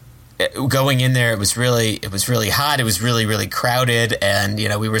 And going in there, it was really hot. It was really, really crowded, and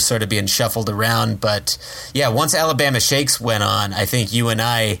we were sort of being shuffled around. But yeah, once Alabama Shakes went on, I think you and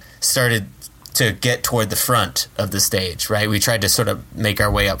I started to get toward the front of the stage, right? We tried to sort of make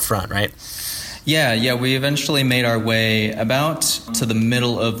our way up front, right? Yeah, we eventually made our way about to the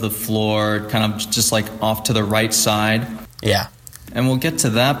middle of the floor, kind of just like off to the right side. Yeah. And we'll get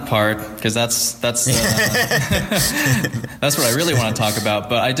to that part because that's that's what I really want to talk about.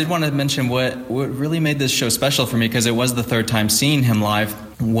 But I did want to mention what really made this show special for me, because it was the third time seeing him live,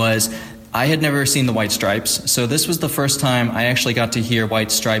 was I had never seen the White Stripes. So this was the first time I actually got to hear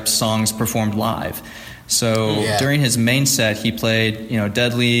White Stripes songs performed live. So during his main set, he played,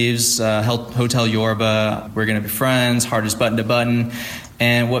 Dead Leaves, Hotel Yorba, We're Gonna Be Friends, Hardest Button to Button.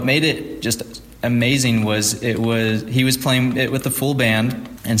 And what made it just amazing was he was playing it with the full band,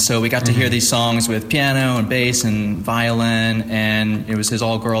 And so we got to hear these songs with piano and bass and violin, and it was his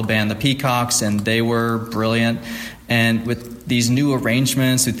all-girl band, the Peacocks, and they were brilliant. And with these new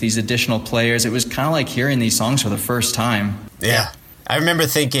arrangements, with these additional players, it was kind of like hearing these songs for the first time. Yeah. I remember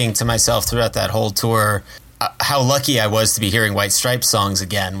thinking to myself throughout that whole tour, how lucky I was to be hearing White Stripes songs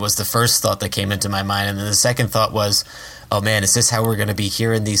again was the first thought that came into my mind. And then the second thought was, oh man, is this how we're going to be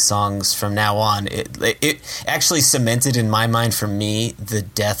hearing these songs from now on? It actually cemented in my mind, for me, the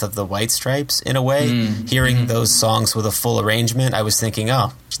death of the White Stripes in a way. Hearing those songs with a full arrangement, I was thinking,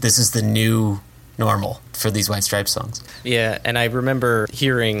 oh, this is the new normal for these White Stripes songs. Yeah, and I remember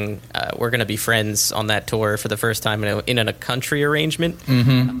hearing We're Gonna Be Friends on that tour for the first time in a country arrangement,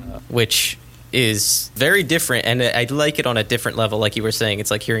 which is very different, and I like it on a different level. Like you were saying,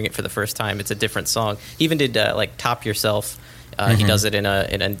 it's like hearing it for the first time. It's a different song. He even did like Top Yourself. He does it in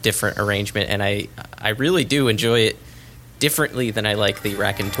a different arrangement, and I really do enjoy it differently than I like the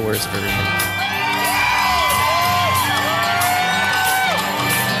Raconteurs version.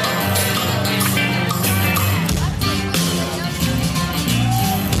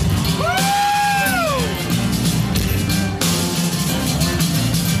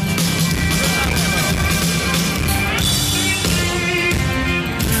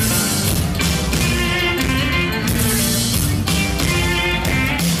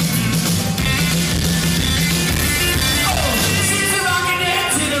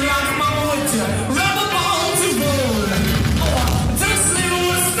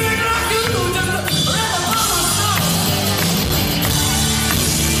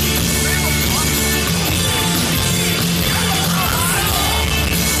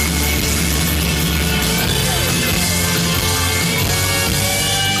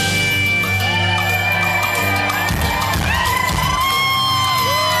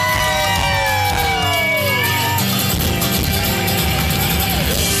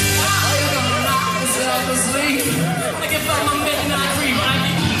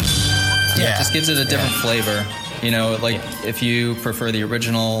 Gives it a different flavor. You know, like if you prefer the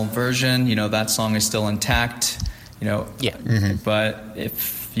original version, you know, that song is still intact, you know. Yeah. But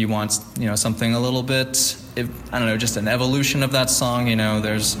if you want, you know, something a little bit, I don't know, just an evolution of that song, you know,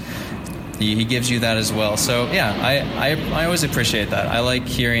 he gives you that as well. So yeah, I always appreciate that. I like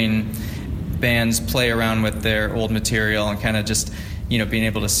hearing bands play around with their old material and kind of just, you know, being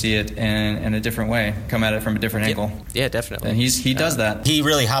able to see it in a different way, come at it from a different angle. Yeah, definitely. And he does that. He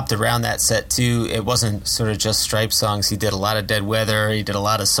really hopped around that set, too. It wasn't sort of just Stripe songs. He did a lot of Dead Weather. He did a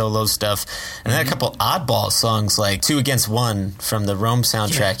lot of solo stuff. And then a couple oddball songs like 2 Against 1 from the Rome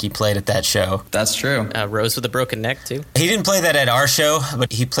soundtrack he played at that show. That's true. Rose with a Broken Neck, too. He didn't play that at our show,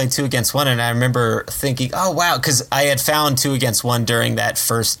 but he played 2 Against 1. And I remember thinking, oh, wow, because I had found 2 Against 1 during that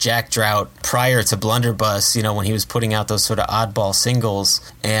first Jack drought prior to Blunderbuss, you know, when he was putting out those sort of oddball singles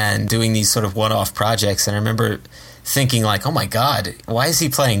and doing these sort of one-off projects. And I remember thinking like, oh my God, why is he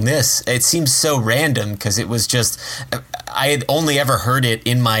playing this? It seems so random because it was just, I had only ever heard it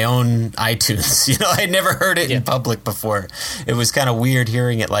in my own iTunes. You know, I had never heard it in public before. It was kind of weird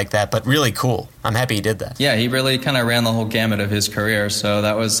hearing it like that, but really cool. I'm happy he did that. Yeah, he really kind of ran the whole gamut of his career. So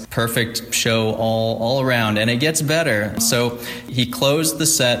that was perfect show all around. And it gets better. So he closed the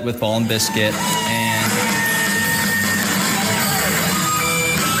set with Ball and Biscuit, and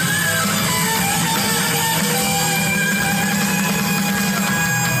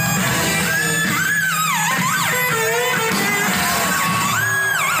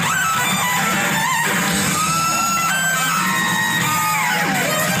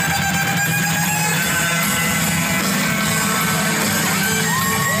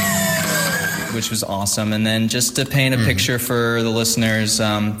which was awesome. And then just to paint a picture for the listeners,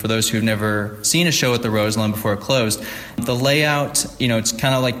 for those who've never seen a show at the Roseland before it closed, the layout, you know, it's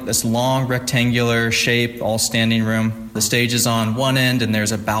kind of like this long rectangular shape, all standing room. The stage is on one end and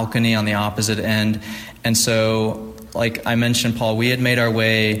there's a balcony on the opposite end. And so, like I mentioned, Paul, we had made our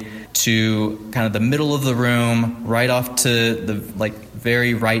way to kind of the middle of the room, right off to the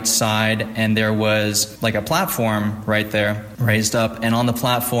very right side, and there was like a platform right there raised up, and on the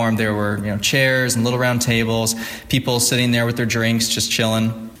platform there were, you know, chairs and little round tables, people sitting there with their drinks just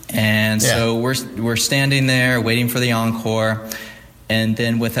chilling. And so we're standing there waiting for the encore, and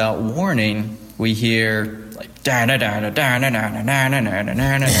then without warning we hear like and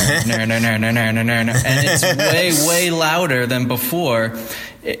it's way louder than before.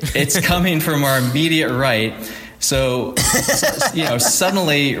 It's coming from our immediate right. So, you know,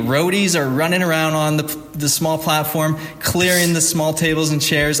 suddenly roadies are running around on the small platform, clearing the small tables and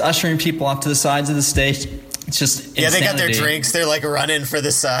chairs, ushering people off to the sides of the stage. it's just yeah, they got their insanity. drinks. They're like running for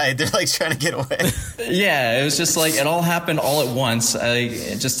the side. They're like trying to get away. Yeah, it was just like it all happened all at once,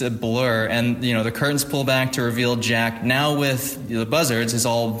 just a blur. And you know, the curtains pull back to reveal Jack. Now with the Buzzards, his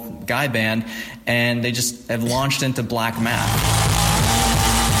all guy band, and they just have launched into black math.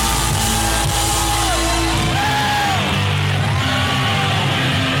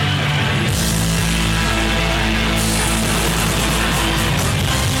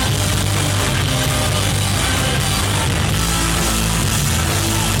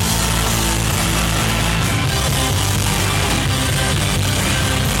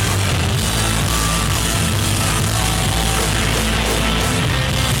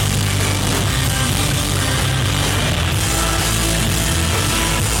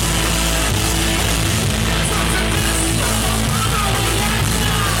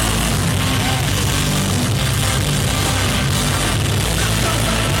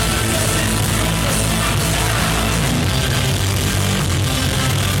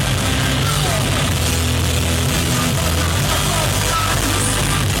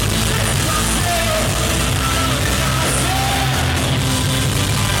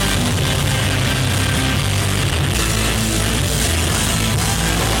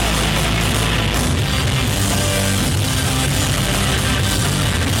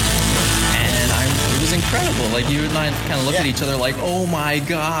 Like you and I kind of look at each other like, oh my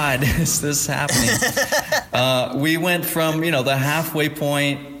God, is this happening? We went from, you know, the halfway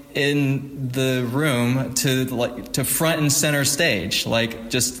point in the room to front and center stage. Like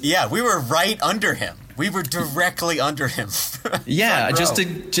just. Yeah, we were right under him. We were directly under him. Yeah, just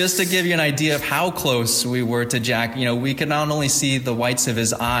to give you an idea of how close we were to Jack, you know, we could not only see the whites of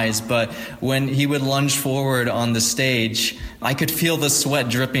his eyes, but when he would lunge forward on the stage, I could feel the sweat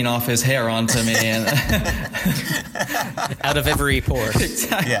dripping off his hair onto me and out of every pore.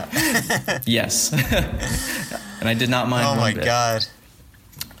 Exactly. Yeah. Yes. And I did not mind. Oh my God.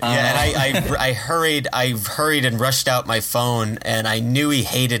 Yeah, and I hurried and rushed out my phone, and I knew he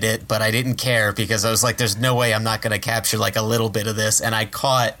hated it, but I didn't care because I was like, "There's no way I'm not going to capture like a little bit of this." And I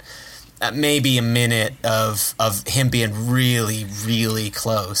caught maybe a minute of him being really, really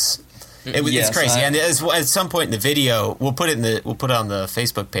close. It's crazy, and at some point in the video, we'll put it on the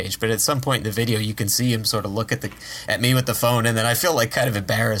Facebook page. But at some point in the video, you can see him sort of look at me with the phone, and then I feel like kind of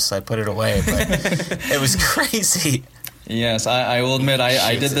embarrassed. So I put it away, but it was crazy. Yes, I will admit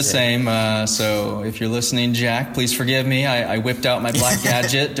I did the same. So if you're listening, Jack, please forgive me. I whipped out my black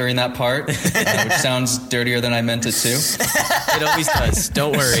gadget during that part, which sounds dirtier than I meant it to. It always does.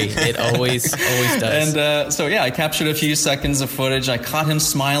 Don't worry. It always does. And so, yeah, I captured a few seconds of footage. I caught him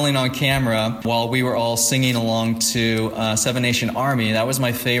smiling on camera while we were all singing along to Seven Nation Army. That was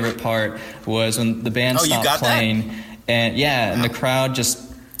my favorite part, was when the band stopped playing. That? And, yeah, and the crowd just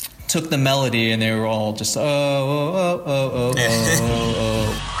took the melody and they were all just oh oh oh oh oh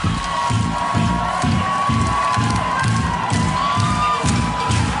oh.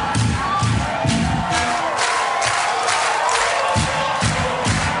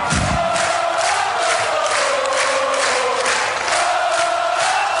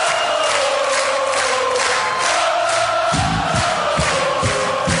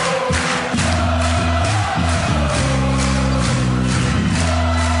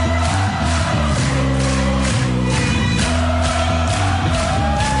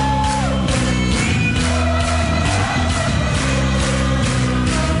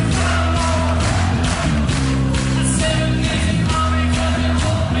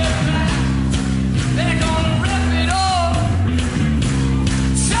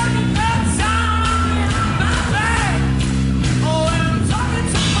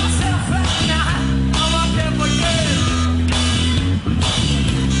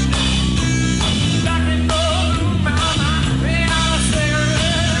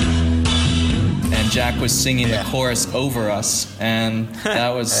 Was singing the chorus over us, and that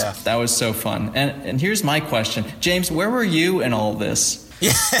was so fun. And here's my question, James, where were you in all this?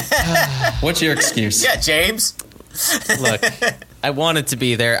 What's your excuse? Yeah, James. Look, I wanted to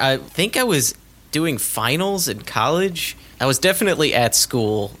be there. I think I was doing finals in college. I was definitely at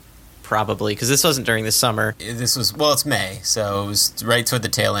school, probably, because this wasn't during the summer. This was, well, it's May, so it was right toward the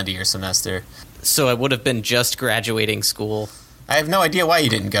tail end of your semester. So I would have been just graduating school. I have no idea why you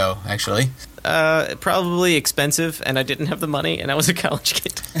didn't go, actually. Probably expensive, and I didn't have the money, and I was a college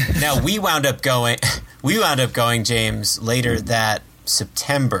kid. Now, we wound up going, James, later that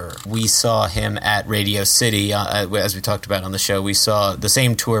September. We saw him at Radio City, as we talked about on the show. We saw the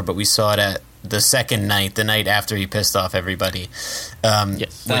same tour, but we saw it at the second night, the night after he pissed off everybody,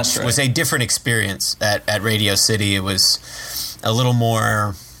 yes, which was a different experience at Radio City. It was a little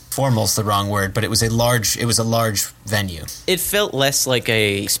more formal's the wrong word, but it was a large venue. It felt less like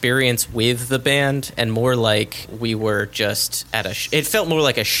a experience with the band and more like we were just at it felt more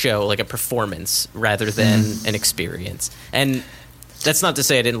like a show, like a performance rather than an experience. And that's not to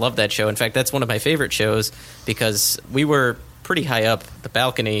say I didn't love that show. In fact, that's one of my favorite shows because we were pretty high up the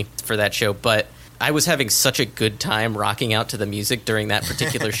balcony for that show, but I was having such a good time rocking out to the music during that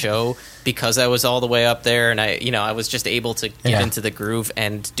particular show because I was all the way up there and I was just able to get into the groove,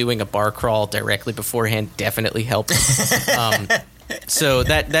 and doing a bar crawl directly beforehand definitely helped. So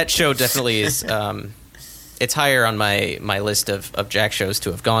that show definitely is it's higher on my list of Jack shows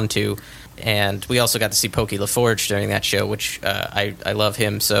to have gone to. And we also got to see Pokey LaForge during that show, which I love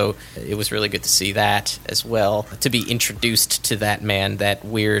him, so it was really good to see that as well. To be introduced to that man, that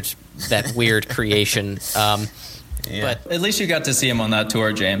weird creation. But at least you got to see him on that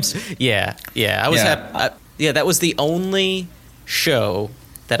tour, James. Yeah, I was happy. That was the only show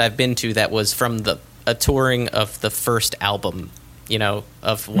that I've been to that was from a touring of the first album,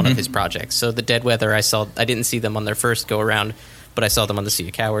 of one of his projects. So the Dead Weather, I didn't see them on their first go around, but I saw them on the Sea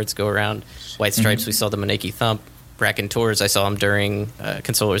of Cowards go around. White Stripes, we saw them on Achy Thump. Bracken Tours, I saw them during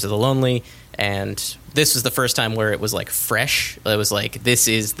Consolers of the Lonely. And this was the first time where it was like fresh. It was like, this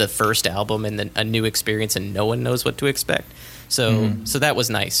is the first album and then a new experience and no one knows what to expect. So that was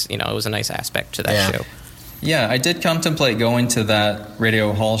nice. It was a nice aspect to that show. Yeah, I did contemplate going to that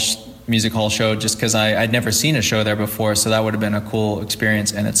Radio Hall Music Hall show just because I'd never seen a show there before, so that would have been a cool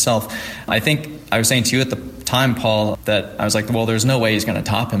experience in itself. I think I was saying to you at the time, Paul, that I was like, well, there's no way he's going to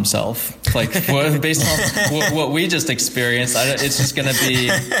top himself. Like, based on what we just experienced, it's just going to be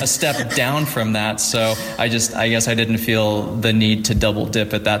a step down from that. So I guess I didn't feel the need to double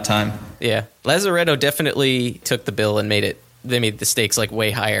dip at that time. Yeah, Lazaretto definitely took the bill and they made the stakes like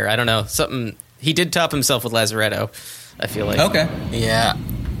way higher. I don't know, he did top himself with Lazaretto, I feel like. Okay. Yeah.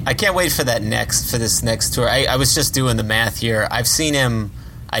 I can't wait for this next tour. I was just doing the math here. I've seen him,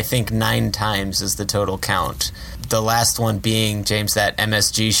 I think, 9 times is the total count. The last one being, James, that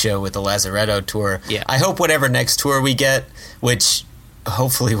MSG show with the Lazaretto tour. Yeah. I hope whatever next tour we get, which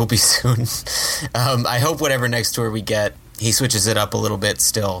hopefully will be soon, I hope whatever next tour we get, he switches it up a little bit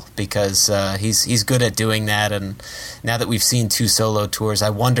still, because he's good at doing that. And now that we've seen 2 solo tours,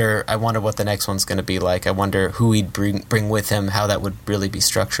 I wonder what the next one's going to be like. I wonder who he'd bring with him, how that would really be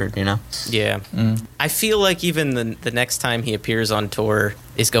structured, Yeah. I feel like even the next time he appears on tour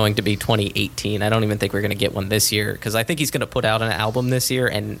is going to be 2018. I don't even think we're going to get one this year, because I think he's going to put out an album this year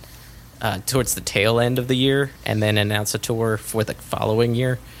and towards the tail end of the year, and then announce a tour for the following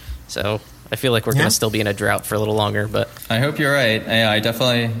year. So I feel like we're going to still be in a drought for a little longer, but I hope you're right. Yeah,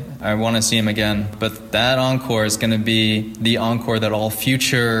 I want to see him again. But that encore is going to be the encore that all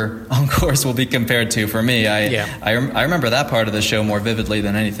future encores will be compared to for me. I remember that part of the show more vividly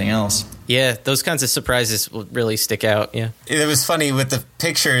than anything else. Yeah, those kinds of surprises will really stick out, yeah. It was funny with the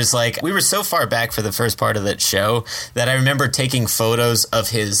pictures, like, we were so far back for the first part of that show that I remember taking photos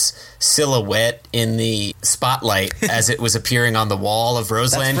of his silhouette in the spotlight as it was appearing on the wall of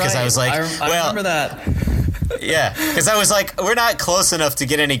Roseland, because I was like, I remember that. Yeah, because I was like, we're not close enough to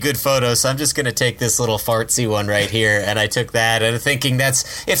get any good photos, so I'm just going to take this little fartsy one right here. And I took that, and thinking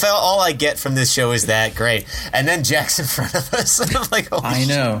if all I get from this show is that, great. And then Jack's in front of us, and I'm like, oh, I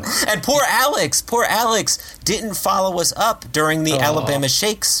know. And poor Alex didn't follow us up during the Alabama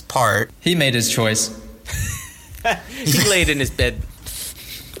Shakes part. He made his choice. He laid in his bed.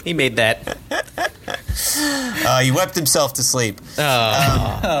 He made that. He wept himself to sleep.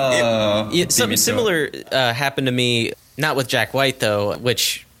 Something similar happened to me, not with Jack White, though,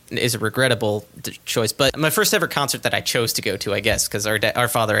 which is a regrettable choice. But my first ever concert that I chose to go to, I guess, because our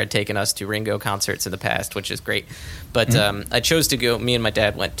father had taken us to Ringo concerts in the past, which is great. But I chose to go. Me and my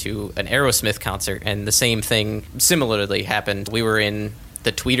dad went to an Aerosmith concert, and the same thing similarly happened. We were in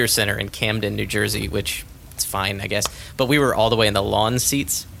the Tweeter Center in Camden, New Jersey, which it's fine, I guess. But we were all the way in the lawn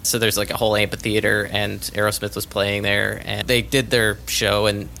seats. So there's like a whole amphitheater, and Aerosmith was playing there, and they did their show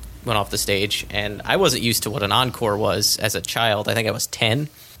and went off the stage. And I wasn't used to what an encore was as a child. I think I was 10,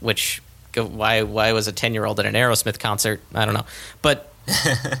 which why was a 10-year-old at an Aerosmith concert? I don't know. But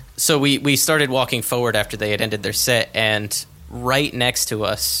so we started walking forward after they had ended their set, and right next to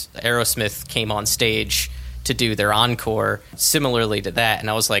us, Aerosmith came on stage to do their encore similarly to that. And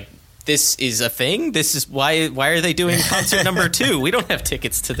I was like, this is a thing? This is why are they doing concert number 2? We don't have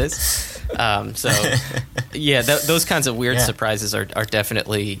tickets to this. Those kinds of weird surprises are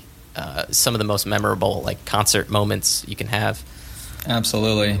definitely some of the most memorable like concert moments you can have.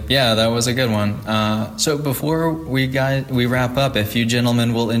 Absolutely. Yeah, that was a good one. So before we wrap up, if you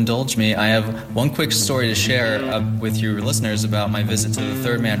gentlemen will indulge me, I have one quick story to share with your listeners about my visit to the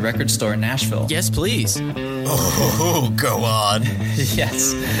Third Man record store in Nashville. Yes, please. Oh, go on.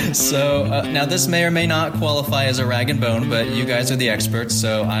 Yes. So now this may or may not qualify as a rag and bone, but you guys are the experts,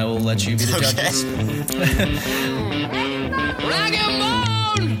 so I will let you be the judges. Rag and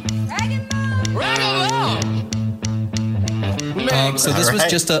bone! Rag and bone! Rag and bone! So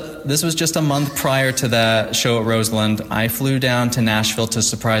this was just a month prior to that show at Roseland. I flew down to Nashville to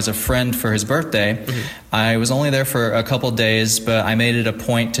surprise a friend for his birthday. Mm-hmm. I was only there for a couple days, but I made it a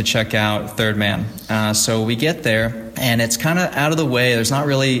point to check out Third Man. So we get there, and it's kind of out of the way. There's not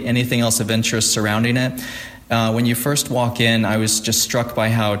really anything else of interest surrounding it. When you first walk in, I was just struck by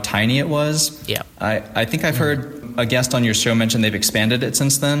how tiny it was. Yeah. I think I've heard a guest on your show mention they've expanded it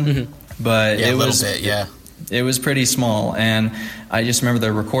since then. Mm-hmm. But yeah, a little bit, yeah. It was pretty small, and I just remember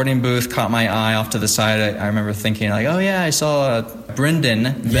the recording booth caught my eye off to the side. I remember thinking, like, oh, yeah, I saw Brendan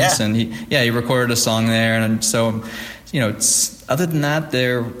Benson. Yeah. He recorded a song there, and so, other than that,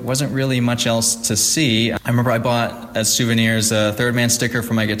 there wasn't really much else to see. I remember I bought as souvenirs a Third Man sticker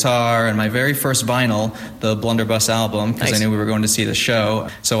for my guitar and my very first vinyl, the Blunderbuss album, because I knew we were going to see the show.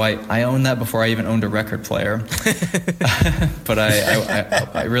 So I owned that before I even owned a record player. But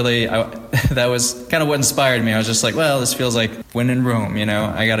I really, that was kind of what inspired me. I was just like, well, this feels like when in Rome,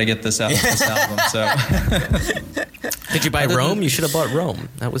 I got to get this out, this album. So. Did you buy Rome? You should have bought Rome.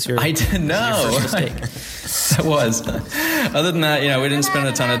 That was your. I didn't know. Your first mistake. That was. Other than that, we didn't spend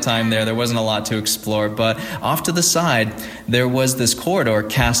a ton of time there. There wasn't a lot to explore. But off to the side, there was this corridor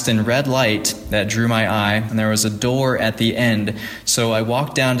cast in red light that drew my eye, and there was a door at the end. So I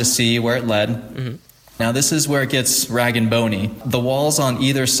walked down to see where it led. Mm-hmm. Now, this is where it gets rag and bony. The walls on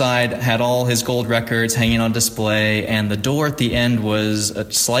either side had all his gold records hanging on display, and the door at the end was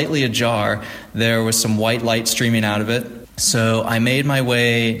slightly ajar. There was some white light streaming out of it. So I made my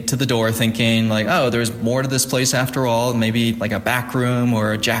way to the door thinking, like, oh, there's more to this place after all, maybe like a back room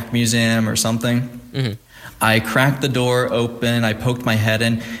or a Jack museum or something. Mm-hmm. I cracked the door open, I poked my head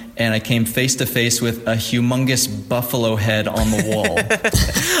in, and I came face to face with a humongous buffalo head on the wall.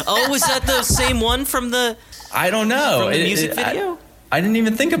 Oh, was that the same one from the... I don't know. From the music video? I didn't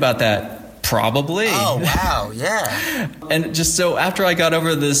even think about that. Probably. Oh, wow, yeah. And just so after I got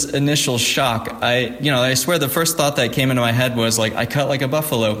over this initial shock, I swear the first thought that came into my head was, like, I cut like a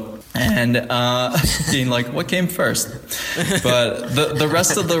buffalo. And being like, what came first? But the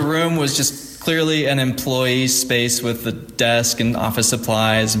rest of the room was just clearly an employee space with the desk and office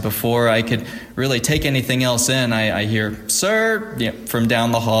supplies. And before I could really take anything else in, I hear, sir, from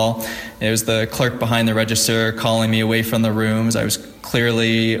down the hall. It was the clerk behind the register calling me away from the rooms. I was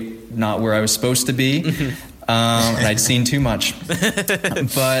clearly not where I was supposed to be. And I'd seen too much. But at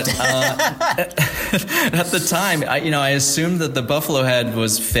the time, I assumed that the buffalo head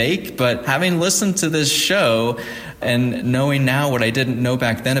was fake. But having listened to this show and knowing now what I didn't know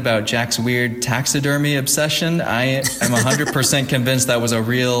back then about Jack's weird taxidermy obsession, I am 100% convinced that was a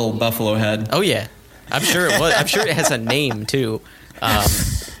real buffalo head. Oh, yeah. I'm sure it was. I'm sure it has a name, too.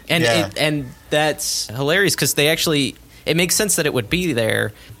 And that's hilarious because they actually... It makes sense that it would be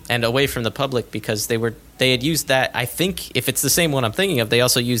there and away from the public because they had used that. I think if it's the same one I'm thinking of, they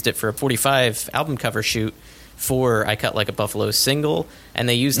also used it for a 45 album cover shoot for I Cut Like a Buffalo single, and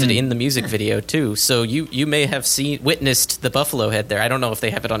they used it in the music video too. So you may have witnessed the buffalo head there. I don't know if they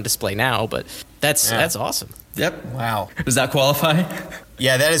have it on display now, but that's awesome. Yep. Wow. Does that qualify?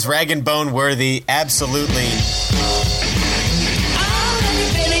 Yeah, that is rag and bone worthy. Absolutely.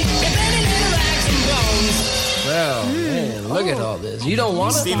 Well, man, look at all this. You don't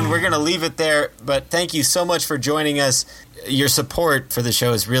want to... Stephen, we're going to leave it there, but thank you so much for joining us. Your support for the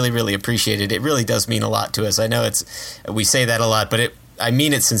show is really, really appreciated. It really does mean a lot to us. I know we say that a lot, but I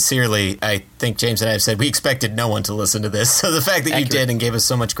mean it sincerely. I think James and I have said we expected no one to listen to this. So the fact that you did and gave us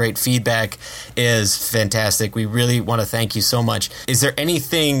so much great feedback is fantastic. We really want to thank you so much. Is there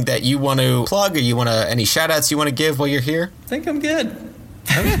anything that you want to plug or any shout outs you want to give while you're here? I think I'm good.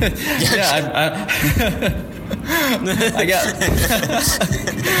 I'm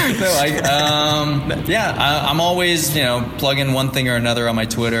always plugging one thing or another on my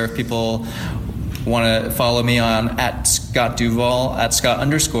Twitter. If people want to follow me on @ScottDuvall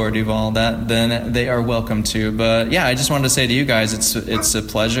 @Scott_Duvall, then they are welcome to. But yeah, I just wanted to say to you guys, it's a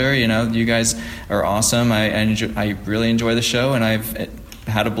pleasure. You guys are awesome. I really enjoy the show, and I've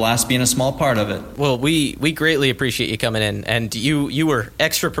had a blast being a small part of it. Well, we greatly appreciate you coming in, and you were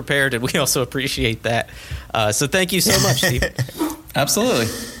extra prepared, and we also appreciate that. So thank you so much, Steve. Absolutely.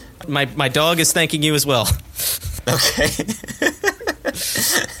 My dog is thanking you as well. Okay.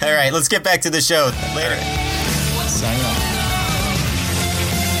 All right, let's get back to the show. Later. Sign off.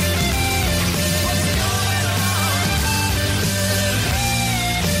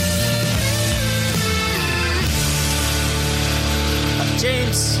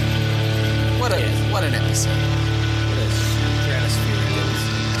 James, what an episode.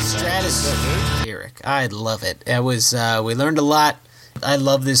 Stratospheric. I love it. It was we learned a lot. I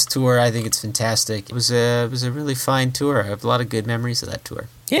love this tour. I think it's fantastic. It was a really fine tour. I have a lot of good memories of that tour.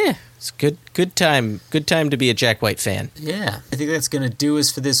 Yeah, it's good time. Good time to be a Jack White fan. Yeah, I think that's going to do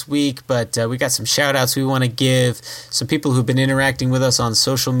us for this week, but we got some shout-outs we want to give. Some people who've been interacting with us on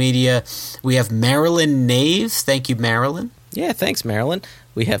social media. We have Marilyn Nave. Thank you, Marilyn. Yeah, thanks, Marilyn.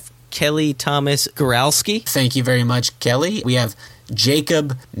 We have Kelly Thomas Goralski. Thank you very much, Kelly. We have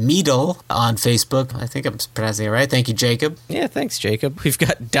Jacob Meadle on Facebook. I think I'm pronouncing it right. Thank you, Jacob. Yeah, thanks, Jacob. We've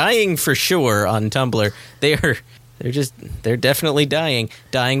got Dying for Sure on Tumblr. They're definitely dying.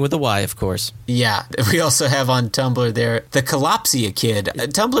 Dying with a Y, of course. Yeah. We also have on Tumblr there the Collapsia Kid.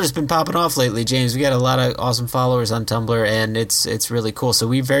 Tumblr's been popping off lately, James. We got a lot of awesome followers on Tumblr, and it's really cool. So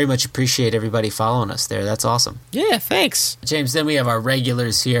we very much appreciate everybody following us there. That's awesome. Yeah, thanks. James, then we have our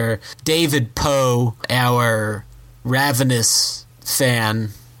regulars here. David Poe, our ravenous fan.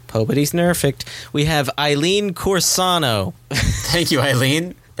 Poe, but he's nerfed. We have Eileen Corsano. Thank you,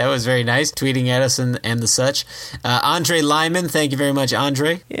 Eileen. That was very nice, tweeting at us and the such. Andre Lyman, thank you very much,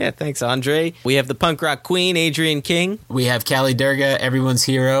 Andre. Yeah, thanks, Andre. We have the punk rock queen, Adrian King. We have Callie Durga, everyone's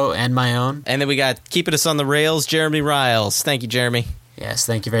hero, and my own. And then we got Keeping Us on the Rails, Jeremy Riles. Thank you, Jeremy. Yes,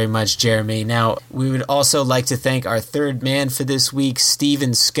 thank you very much, Jeremy. Now, we would also like to thank our third man for this week,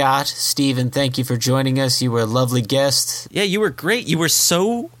 Stephen Scott. Stephen, thank you for joining us. You were a lovely guest. Yeah, you were great. You were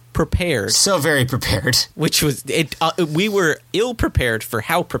so prepared. So very prepared. Which was, we were ill-prepared for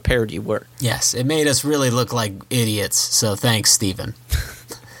how prepared you were. Yes, it made us really look like idiots, so thanks, Stephen.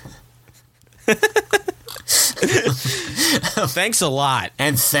 Thanks a lot.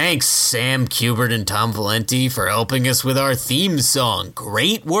 And thanks, Sam Kubert and Tom Valenti, for helping us with our theme song.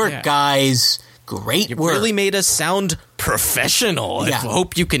 Great work, guys. Great work. You really made us sound professional. Yeah. I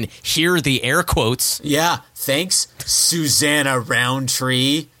hope you can hear the air quotes. Yeah. Thanks, Susanna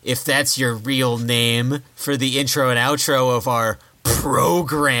Roundtree, if that's your real name, for the intro and outro of our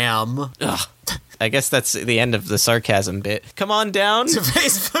program. Ugh. I guess that's the end of the sarcasm bit. Come on down to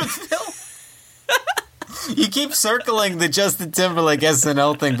Facebook. You keep circling the Justin Timberlake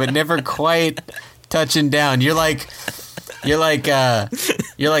SNL thing, but never quite touching down. You're like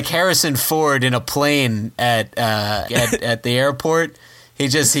Harrison Ford in a plane at the airport. He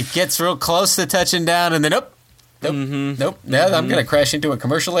gets real close to touching down, and then nope. Now I'm gonna crash into a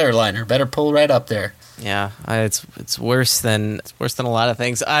commercial airliner. Better pull right up there. Yeah, it's worse than a lot of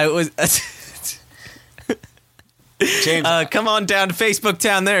things. James, come on down to Facebook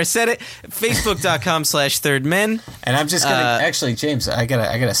Town. There, said it. Facebook.com/thirdmen. And I'm just gonna actually, James, I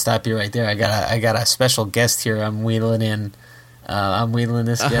gotta stop you right there. I got a special guest here. I'm wheeling in. I'm wheeling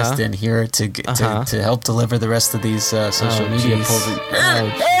this guest in here to help deliver the rest of these social media polls.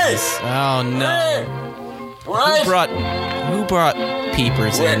 Oh no! What? Who brought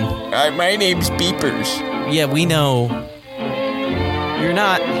Peepers in? My name's Peepers. Yeah, we know. You're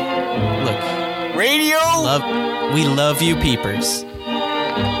not. Look. Radio. We love you, Peepers.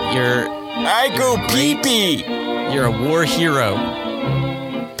 I go pee-pee. You're a war hero.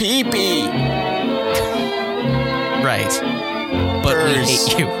 Pee-pee. Right. But we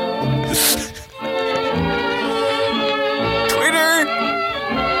hate you. Twitter.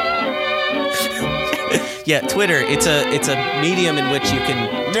 Yeah, Twitter. It's a medium in which you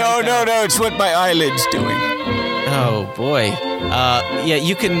can. No. It's what my eyelid's doing. Oh boy. Yeah,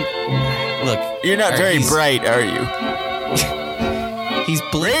 you can. Look. You're not very bright, are you? He's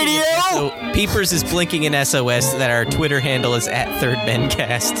blinking. Radio. Peepers is blinking in SOS that our Twitter handle is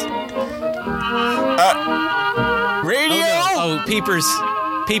 @thirdmencast. Radio. Oh, Peepers,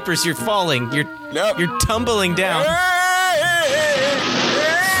 you're falling. You're tumbling down.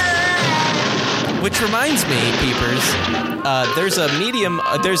 Which reminds me, Peepers, there's a medium.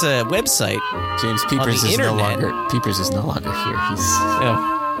 There's a website. James Peepers is no longer. Peepers is no longer here.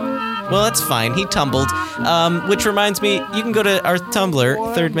 Well, that's fine. He tumbled. Which reminds me, you can go to our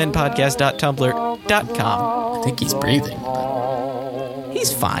Tumblr, thirdmenpodcast.tumblr.com. I think he's breathing.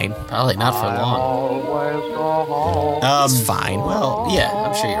 He's fine. Probably not for long. He's fine. Well, yeah,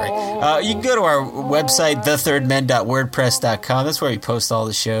 I'm sure you're right. You can go to our website, thethirdmen.wordpress.com. That's where we post all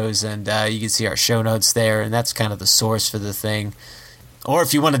the shows, and you can see our show notes there, and that's kind of the source for the thing. Or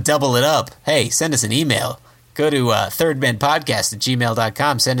if you want to double it up, hey, send us an email. go to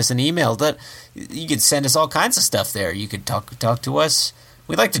thirdmenpodcast@gmail.com. Send us an email. You could send us all kinds of stuff there. You could talk to us.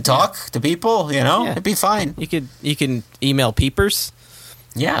 We like to talk to people, It'd be fine. You can email Peepers.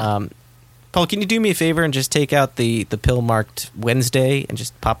 Yeah. Paul, can you do me a favor and just take out the pill marked Wednesday and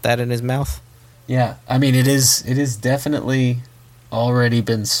just pop that in his mouth? Yeah. I mean, it is definitely already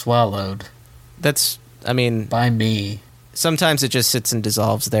been swallowed. By me. Sometimes it just sits and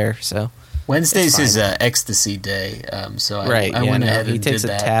dissolves there, so. Wednesdays is ecstasy day, so I went ahead and he takes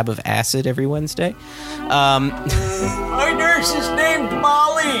did a that. tab of acid every Wednesday. My nurse is named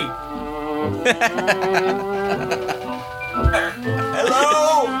Molly.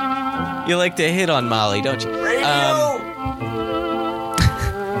 Hello. You like to hit on Molly, don't you?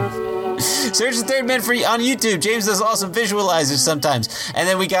 Search the Third Men for on YouTube. James does awesome visualizers sometimes, and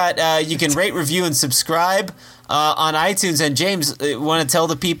then we got you can rate, review, and subscribe on iTunes. And James, want to tell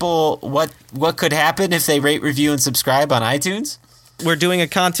the people what could happen if they rate, review, and subscribe on iTunes? We're doing a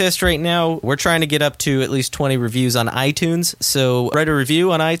contest right now. We're trying to get up to at least 20 reviews on iTunes. So write a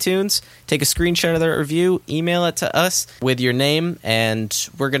review on iTunes, take a screenshot of that review, email it to us with your name, and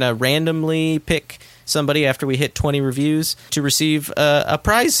we're going to randomly pick somebody after we hit 20 reviews to receive a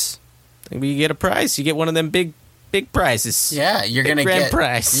prize. We get a prize. You get one of them big prizes. Yeah, you're gonna get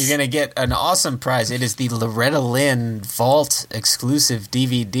prize. You're gonna get an awesome prize. It is the Loretta Lynn Vault exclusive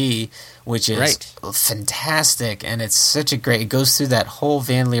DVD, which is fantastic, and it's such a great. It goes through that whole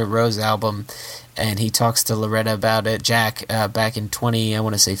Van Leer Rose album, and he talks to Loretta about it. Jack back in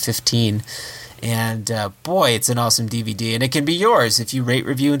 15, and boy, it's an awesome DVD, and it can be yours if you rate,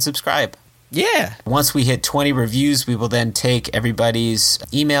 review, and subscribe. Yeah. Once we hit 20 reviews, we will then take everybody's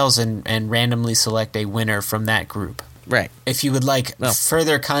emails and randomly select a winner from that group. Right. If you would like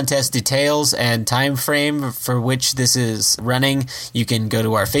further contest details and time frame for which this is running, you can go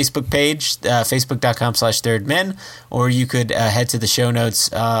to our Facebook page, facebook.com/thirdmen, or you could head to the show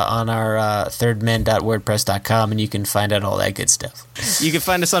notes on our thirdmen.wordpress.com, and you can find out all that good stuff. You can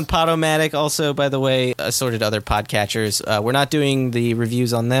find us on Podomatic also, by the way, assorted other podcatchers. We're not doing the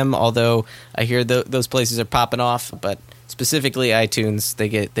reviews on them, although I hear those places are popping off, but specifically iTunes, they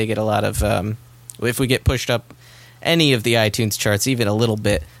get a lot of if we get pushed up any of the iTunes charts, even a little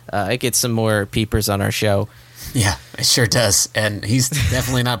bit, it gets some more peepers on our show. Yeah, it sure does. And he's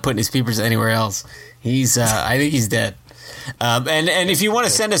definitely not putting his peepers anywhere else. I think he's dead. And if you want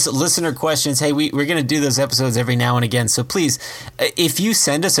to send us listener questions, hey, we're going to do those episodes every now and again. So please, if you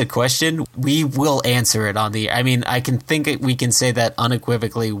send us a question, we will answer it on the. I mean, I can think we can say that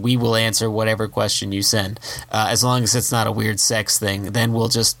unequivocally. We will answer whatever question you send, as long as it's not a weird sex thing. Then we'll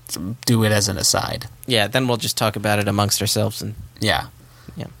just do it as an aside. Yeah, then we'll just talk about it amongst ourselves and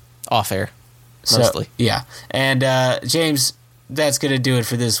off air mostly. So, yeah, and James, that's going to do it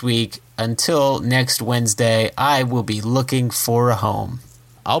for this week. Until next Wednesday, I will be looking for a home.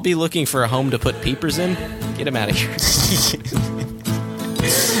 I'll be looking for a home to put peepers in. Get him out of here.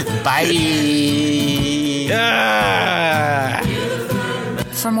 Bye.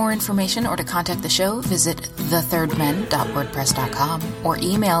 For more information or to contact the show, visit thethirdmen.wordpress.com or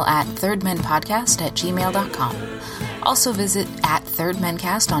email at thirdmenpodcast@gmail.com. Also visit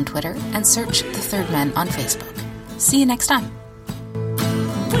 @thirdmencast on Twitter and search The Third Men on Facebook. See you next time.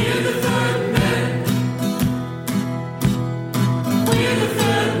 We're the Third Men. We're the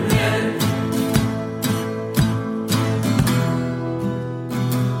Third Men.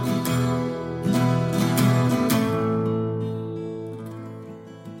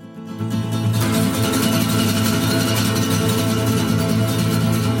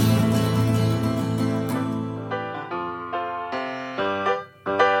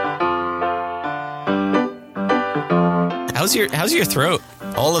 How's your throat?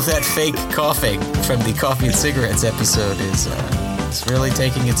 All of that fake coughing from the Coffee and Cigarettes episode is it's really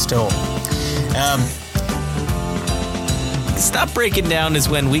taking its toll. Stop breaking down is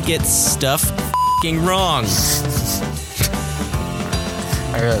when we get stuff f***ing wrong.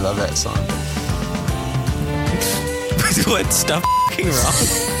 I really love that song. What? Stuff f***ing wrong?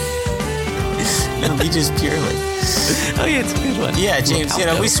 No, we just purely. Oh yeah, it's a good one. Yeah, James,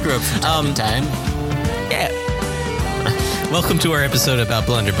 we screw up from time to time. Yeah. Welcome to our episode about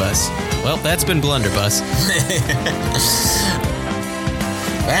Blunderbuss. Well, that's been Blunderbuss.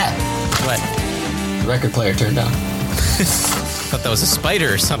 What? The record player turned on. Thought that was a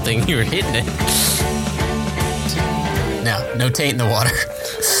spider or something. You were hitting it. No taint in the water.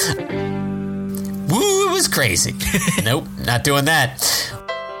 Woo, it was crazy. Nope, not doing that.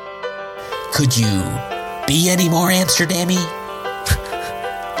 Could you be any more Amsterdam-y?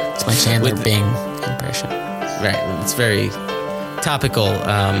 It's my Chandler Bing impression. Right, it's very topical.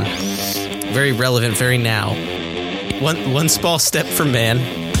 very relevant, very now. One small step for man,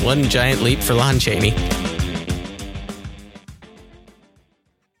 one giant leap for Lon Chaney.